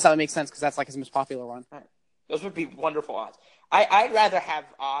 Plus that would make sense because that's like his most popular one. Those would be wonderful odds. I'd rather have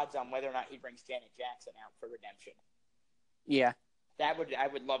odds on whether or not he brings Janet Jackson out for redemption. Yeah. I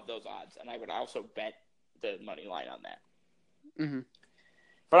would love those odds, and I would also bet the money line on that. Mm-hmm.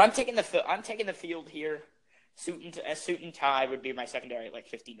 But I'm taking the Field here. Suit and Tie would be my secondary at like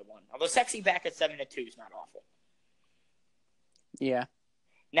 15-1. Although "Sexy Back" at 7-2 is not awful. Yeah.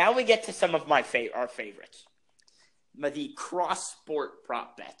 Now we get to some of our favorites. The cross-sport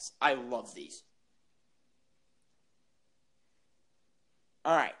prop bets. I love these.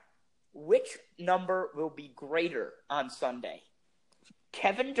 All right. Which number will be greater on Sunday?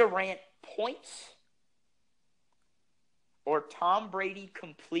 Kevin Durant points or Tom Brady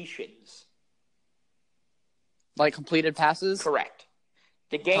completions? Like completed passes? Correct.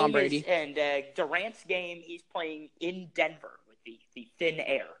 The game Tom Brady. is, and Durant's game, he's playing in Denver with the thin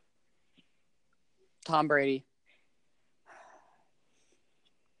air. Tom Brady.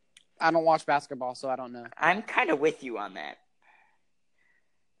 I don't watch basketball, so I don't know. I'm kind of with you on that.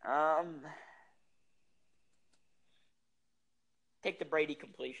 Take the Brady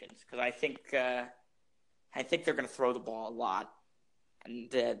completions because I think they're going to throw the ball a lot, and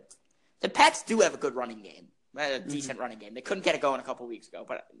the Pats do have a good running game, a decent running game. They couldn't get it going a couple weeks ago,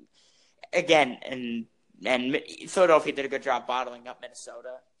 but again, and Philadelphia did a good job bottling up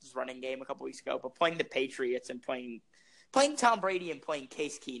Minnesota's running game a couple weeks ago. But playing the Patriots and playing Tom Brady and playing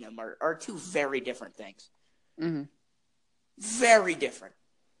Case Keenum are two very different things. Mm-hmm. Very different.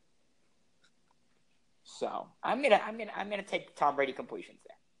 So I'm gonna take Tom Brady completions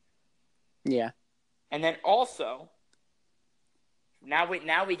there. Yeah. And then also, now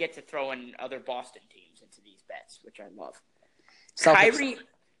we get to throw in other Boston teams into these bets, which I love.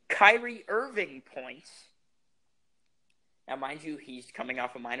 Kyrie Irving points. Now, mind you, he's coming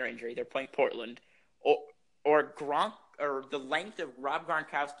off a minor injury. They're playing Portland, or Gronk, or the length of Rob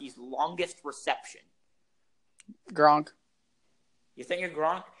Gronkowski's longest reception. Gronk. You think of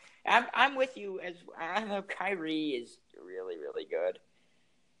Gronk? I'm with you. As I know, Kyrie is really, really good.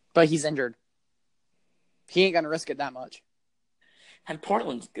 But he's injured. He ain't gonna risk it that much. And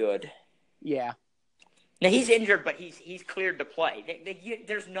Portland's good. Yeah. Now he's injured, but he's cleared to play.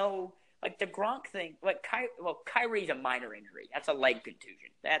 There's no like the Gronk thing. Like Kyrie's a minor injury. That's a leg contusion.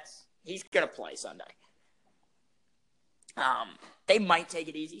 He's gonna play Sunday. They might take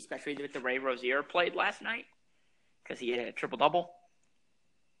it easy, especially with the Ray Rozier played last night because he had a triple-double.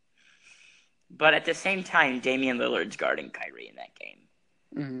 But at the same time, Damian Lillard's guarding Kyrie in that game.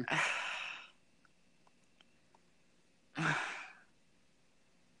 Mm-hmm.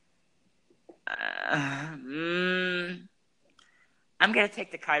 I'm going to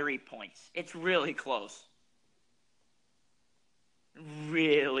take the Kyrie points. It's really close.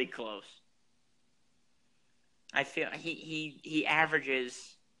 Really close. I feel he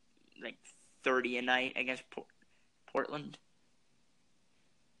averages like 30 a night against Portland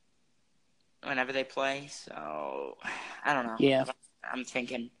whenever they play. So I don't know. Yeah. I'm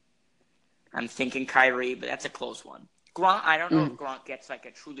thinking Kyrie, but that's a close one. Gronk, I don't know if Gronk gets like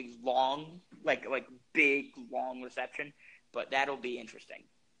a truly long, like big long reception, but that'll be interesting.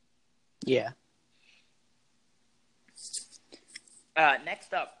 Yeah.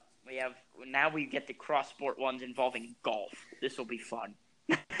 Next up, we get the cross sport ones involving golf. This will be fun.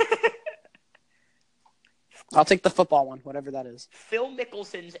 I'll take the football one, whatever that is. Phil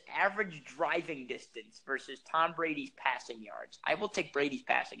Mickelson's average driving distance versus Tom Brady's passing yards. I will take Brady's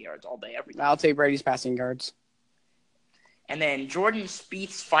passing yards all day, every day. I'll take Brady's passing yards. And then Jordan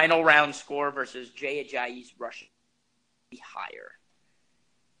Spieth's final round score versus Jay Ajayi's rushing be higher.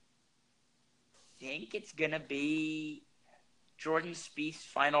 I think it's going to be Jordan Spieth's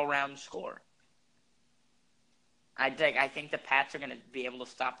final round score. I think the Pats are going to be able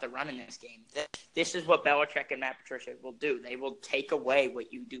to stop the run in this game. This is what Belichick and Matt Patricia will do. They will take away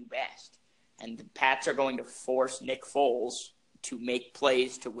what you do best. And the Pats are going to force Nick Foles to make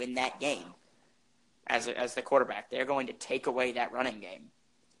plays to win that game as the quarterback. They're going to take away that running game.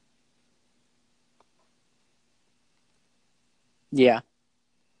 Yeah.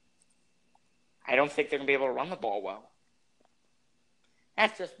 I don't think they're going to be able to run the ball well.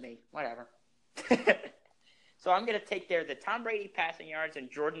 That's just me. Whatever. So I'm going to take the Tom Brady passing yards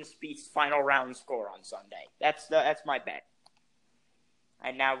and Jordan Spieth's final round score on Sunday. That's my bet. I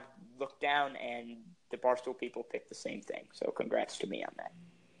now look down and the Barstool people picked the same thing. So congrats to me on that.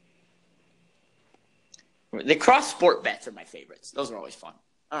 The cross sport bets are my favorites. Those are always fun.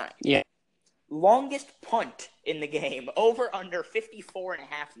 All right. Yeah. Longest punt in the game, over under 54.5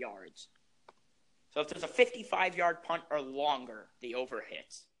 yards. So if there's a 55-yard punt or longer, the over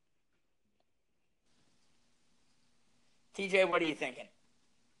hits. TJ, what are you thinking?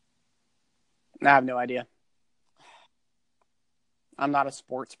 I have no idea. I'm not a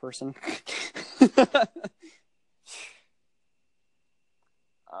sports person.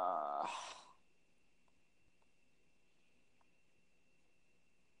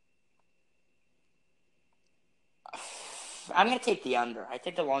 I'm going to take the under. I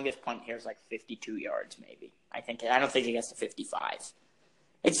think the longest punt here is like 52 yards, maybe. I don't think it gets to 55.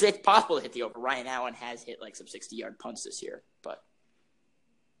 It's possible to hit the over. Ryan Allen has hit like some 60-yard punts this year, but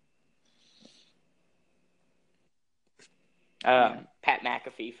Pat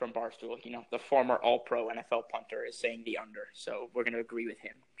McAfee from Barstool, the former All-Pro NFL punter, is saying the under. So we're going to agree with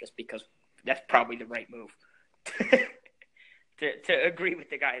him, just because that's probably the right move to agree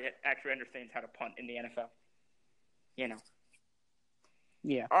with the guy that actually understands how to punt in the NFL.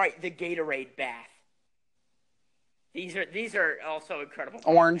 Yeah. All right, the Gatorade bath. These are also incredible.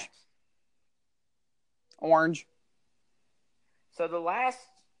 Orange. So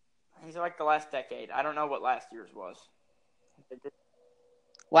these are like the last decade. I don't know what last year's was.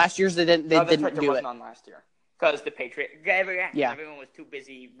 Last year's they didn't there do wasn't it on last year because the Patriots. Yeah. Everyone was too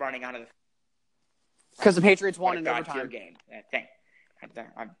busy running out of the. Because the Patriots won in God-tier overtime. game.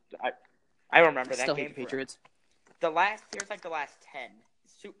 I remember that Still game. hate the Patriots. Here's like the last 10.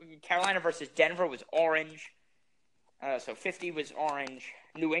 Carolina versus Denver was orange. So 50 was orange.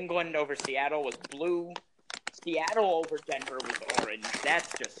 New England over Seattle was blue. Seattle over Denver was orange.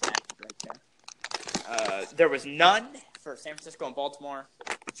 That's just sad right there. There was none for San Francisco and Baltimore.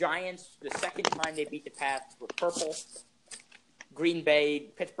 Giants, the second time they beat the Pats, were purple. Green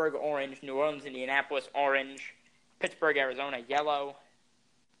Bay, Pittsburgh, orange. New Orleans, Indianapolis, orange. Pittsburgh, Arizona, yellow.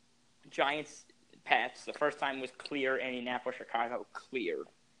 Giants, Pats, the first time was clear. Indianapolis, Chicago, clear.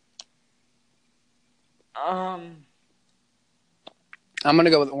 I'm going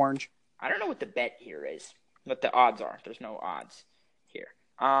to go with orange. I don't know what the bet here is, what the odds are. There's no odds here.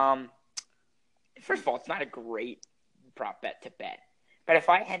 First of all, it's not a great prop bet to bet. But if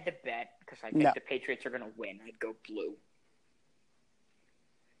I had to bet, because I think No. the Patriots are going to win, I'd go blue.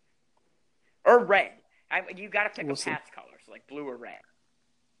 Or red. You got to pick We'll a see. Pats color, so like blue or red.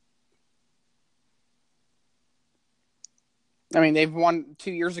 I mean, they've won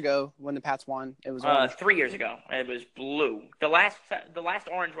 2 years ago when the Pats won. It was orange. 3 years ago, it was blue. The last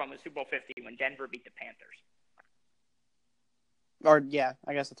orange one was Super Bowl 50 when Denver beat the Panthers. Or, yeah,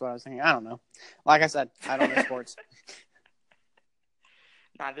 I guess that's what I was thinking. I don't know. Like I said, I don't know sports.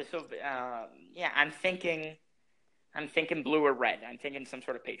 Nah, this will be, I'm thinking blue or red. I'm thinking some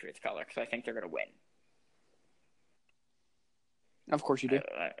sort of Patriots color because I think they're going to win. Of course you do.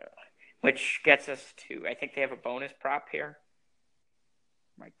 Which gets us to, I think they have a bonus prop here.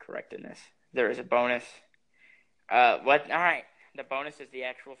 Am I correct in this? There is a bonus. What? All right. The bonus is the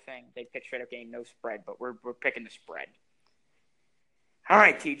actual thing. They pick straight up game, no spread, but we're picking the spread. All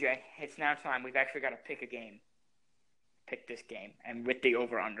right, TJ. It's now time. We've actually got to pick a game. Pick this game, and with the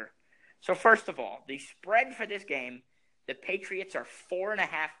over-under. So first of all, the spread for this game, the Patriots are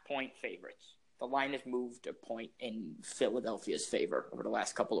 4.5-point favorites. The line has moved a point in Philadelphia's favor over the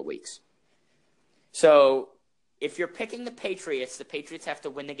last couple of weeks. So if you're picking the Patriots have to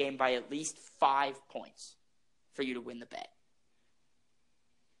win the game by at least 5 points for you to win the bet.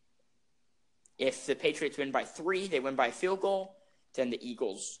 If the Patriots win by 3, they win by a field goal, then the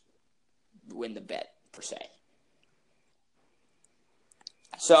Eagles win the bet, per se.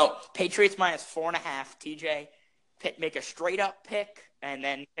 So Patriots minus 4.5, TJ. Make a straight-up pick, and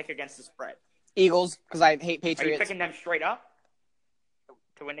then pick against the spread. Eagles, because I hate Patriots. Are you picking them straight up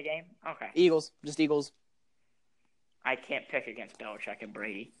to win the game? Okay. Eagles, just Eagles. I can't pick against Belichick and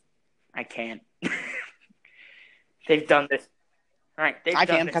Brady. I can't. They've done this. All right, I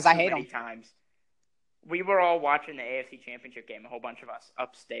can because I hate them. Times. We were all watching the AFC Championship game, a whole bunch of us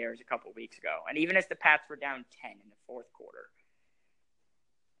upstairs a couple of weeks ago, and even as the Pats were down 10 in the fourth quarter,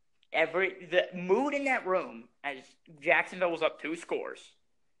 the mood in that room as Jacksonville was up 2 scores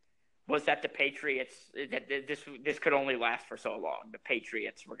was that the Patriots that this could only last for so long. The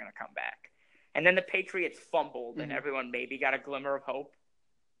Patriots were going to come back, and then the Patriots fumbled, and everyone maybe got a glimmer of hope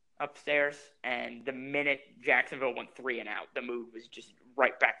upstairs. And the minute Jacksonville went 3 and out, the mood was just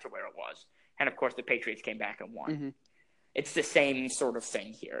right back to where it was. And of course, the Patriots came back and won. Mm-hmm. It's the same sort of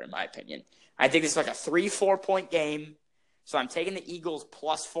thing here, in my opinion. I think it's like a 3-4 point game. So I'm taking the Eagles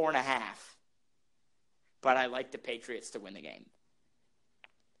plus 4.5, but I like the Patriots to win the game.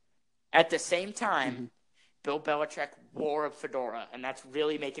 At the same time, Bill Belichick wore a fedora, and that's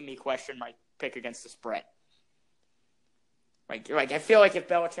really making me question my pick against the spread. Like I feel like if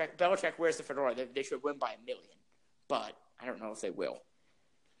Belichick wears the fedora, they should win by 1 million, but I don't know if they will.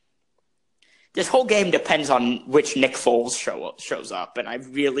 This whole game depends on which Nick Foles shows up, and I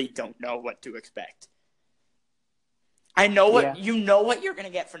really don't know what to expect. I know what you're going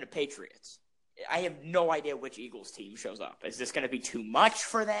to get from the Patriots. I have no idea which Eagles team shows up. Is this going to be too much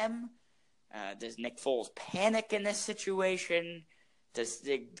for them? Does Nick Foles panic in this situation?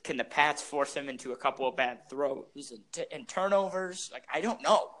 Can the Pats force him into a couple of bad throws and turnovers? Like, I don't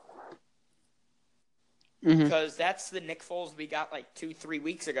know. Because that's the Nick Foles we got like 2-3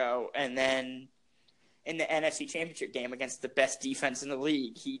 weeks ago, and then in the NFC Championship game against the best defense in the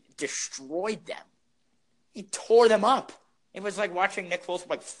league, he destroyed them. He tore them up. It was like watching Nick Foles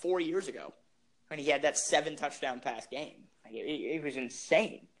like 4 years ago when he had that 7-touchdown pass game. Like, it was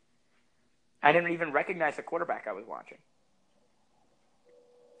insane. I didn't even recognize the quarterback I was watching.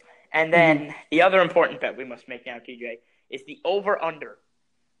 And then the other important bet we must make now, TJ, is the over-under.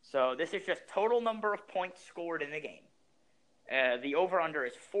 So this is just total number of points scored in the game. The over-under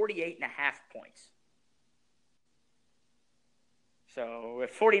is 48.5 points. So if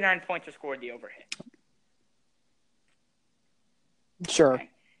 49 points are scored, the over hit. Sure.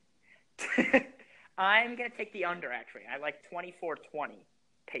 Okay. I'm going to take the under, actually. I like 24-20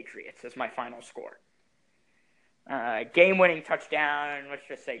 Patriots as my final score. Game-winning touchdown, let's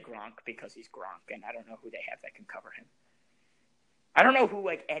just say Gronk, because he's Gronk, and I don't know who they have that can cover him. I don't know who,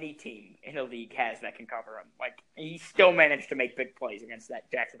 like, any team in the league has that can cover him. Like, he still managed to make big plays against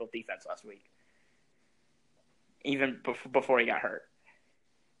that Jacksonville defense last week, even before he got hurt.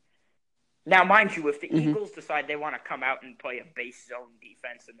 Now, mind you, if the Eagles decide they want to come out and play a base zone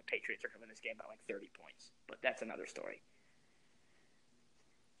defense, then the Patriots are going to win this game by like 30 points. But that's another story.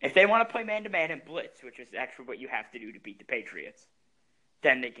 If they want to play man-to-man and blitz, which is actually what you have to do to beat the Patriots,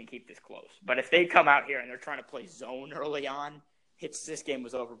 then they can keep this close. But if they come out here and they're trying to play zone early on, this game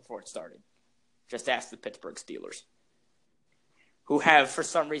was over before it started. Just ask the Pittsburgh Steelers, who have, for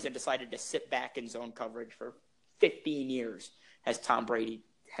some reason, decided to sit back in zone coverage for 15 years as Tom Brady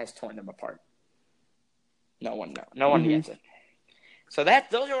has torn them apart. No one gets it. So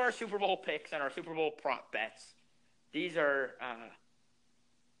those are our Super Bowl picks and our Super Bowl prop bets. These are,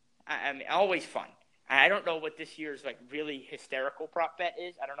 always fun. I don't know what this year's really hysterical prop bet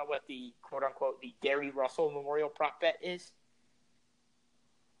is. I don't know what the quote unquote the Gary Russell Memorial prop bet is.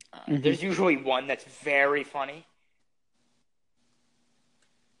 There's usually one that's very funny.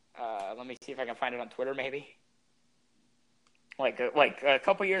 Let me see if I can find it on Twitter, maybe. Like a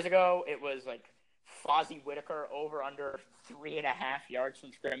couple years ago, it was Fozzie Whitaker over under 3.5 yards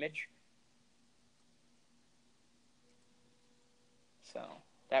from scrimmage. So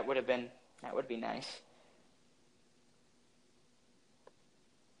that would be nice.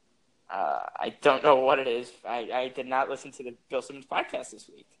 I don't know what it is. I did not listen to the Bill Simmons podcast this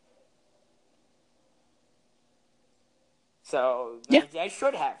week. So yeah. I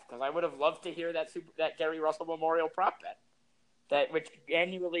should have, because I would have loved to hear that Gary Russell Memorial prop bet, which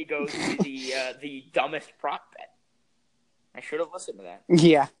annually goes to the dumbest prop bet. I should have listened to that.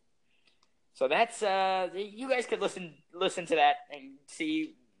 Yeah. So that's you guys could listen to that and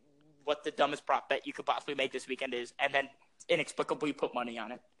see what the dumbest prop bet you could possibly make this weekend is, and then inexplicably put money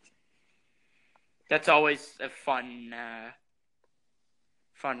on it. That's always a fun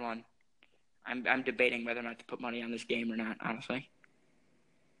one. I'm debating whether or not to put money on this game or not, honestly.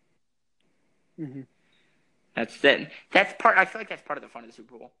 Mm-hmm. That's part. I feel like that's part of the fun of the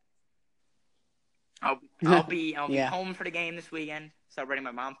Super Bowl. I'll be home for the game this weekend, celebrating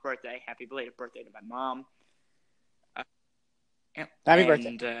my mom's birthday. Happy belated birthday to my mom. Happy birthday.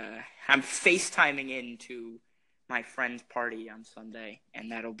 And I'm FaceTiming into my friend's party on Sunday,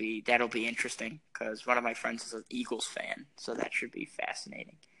 and that'll be interesting because one of my friends is an Eagles fan, so that should be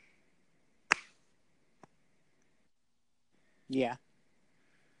fascinating. Yeah.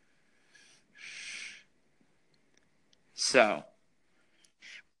 So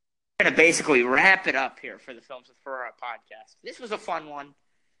we're going to basically wrap it up here for the Films with Ferrara podcast. This was a fun one.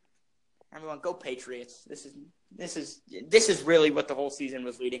 Everyone, go Patriots. This is really what the whole season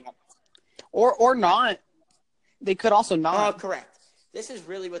was leading up to. Or not. They could also not. Oh, correct. This is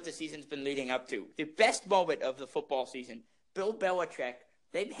really what the season's been leading up to. The best moment of the football season. Bill Belichick,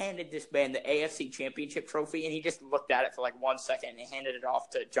 they handed this man the AFC Championship trophy, and he just looked at it for 1 second and handed it off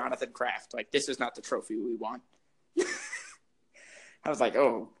to Jonathan Kraft. This is not the trophy we want. I was like,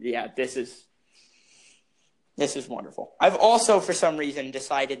 oh, yeah, this is wonderful. I've also, for some reason,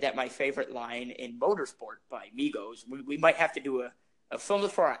 decided that my favorite line in Motorsport by Migos, we might have to do a Film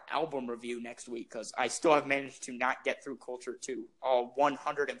for our album review next week, because I still have managed to not get through Culture 2, all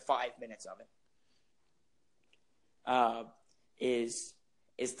 105 minutes of it.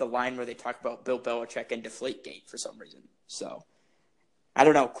 Is the line where they talk about Bill Belichick and Deflategate for some reason. So, I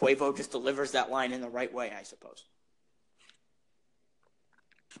don't know. Quavo just delivers that line in the right way, I suppose.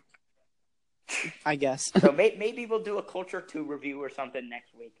 I guess. So maybe we'll do a Culture 2 review or something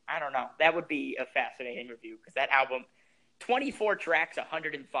next week. I don't know. That would be a fascinating review, because that album, 24 tracks,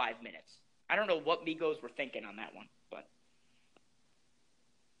 105 minutes. I don't know what Migos were thinking on that one, but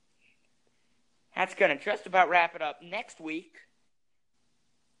that's going to just about wrap it up. Next week,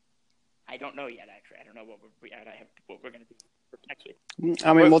 I don't know yet, actually. I don't know what we're going to do for next week.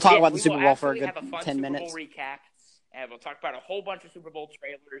 I mean, we'll talk about the Super Bowl for a good 10 minutes. Super Bowl recap, and we'll talk about a whole bunch of Super Bowl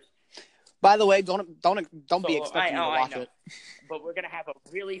trailers. By the way, don't be expecting me to watch it. But we're going to have a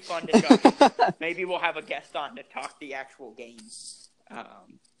really fun discussion. Maybe we'll have a guest on to talk the actual game.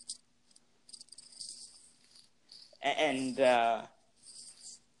 And talk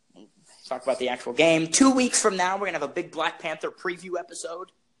about the actual game. 2 weeks from now, we're going to have a big Black Panther preview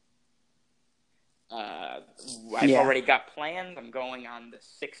episode. I've already got plans. I'm going on the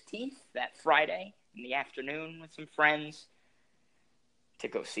 16th, that Friday, in the afternoon with some friends to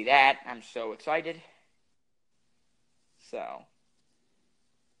go see that. I'm so excited. But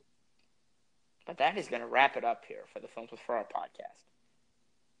that is going to wrap it up here for the Films with Ferrara podcast.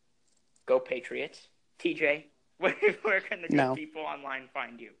 Go Patriots. TJ, where can the good people online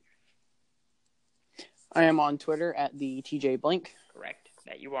find you? I am on Twitter at the TJ Blink. Correct.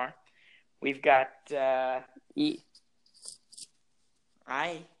 That you are. We've got you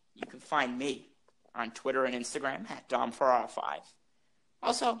can find me on Twitter and Instagram at DomFerrara5.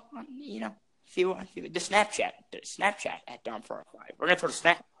 Also, if you want, the Snapchat at DomFerrara5. We're gonna throw the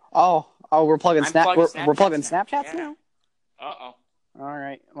Snap. Oh, we're plugging Snap. We're plugging Snapchats now. Uh-oh. All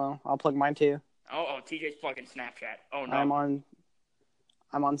right. Well, I'll plug mine too. Oh, TJ's plugging Snapchat. Oh no. I am on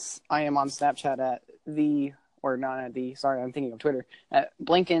Snapchat at sorry, I'm thinking of Twitter at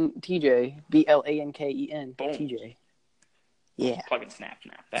Blinken TJ, BLANKEN TJ. Yeah. Plugging Snap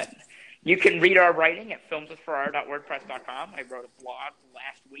now. You can read our writing at filmswithferrara.wordpress.com. I wrote a blog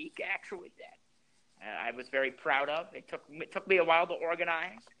last week, actually, that I was very proud of. It took me a while to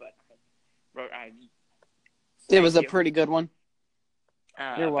organize, but It was a you, pretty good one.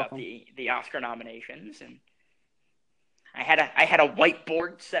 You're about welcome. the Oscar nominations, and I had a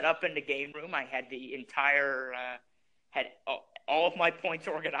whiteboard set up in the game room. I had the entire had all of my points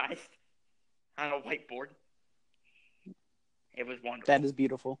organized on a whiteboard. It was wonderful. That is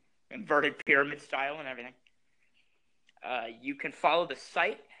beautiful. Inverted pyramid style and everything. You can follow the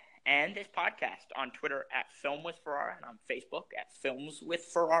site and this podcast on Twitter at Film with Ferrara and on Facebook at Films with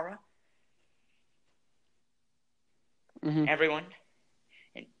Ferrara. Mm-hmm. Everyone,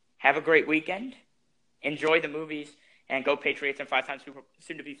 and have a great weekend. Enjoy the movies and go Patriots and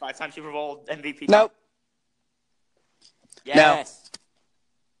soon to be 5-time Super Bowl MVP. Nope. Yes.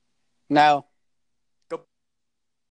 No.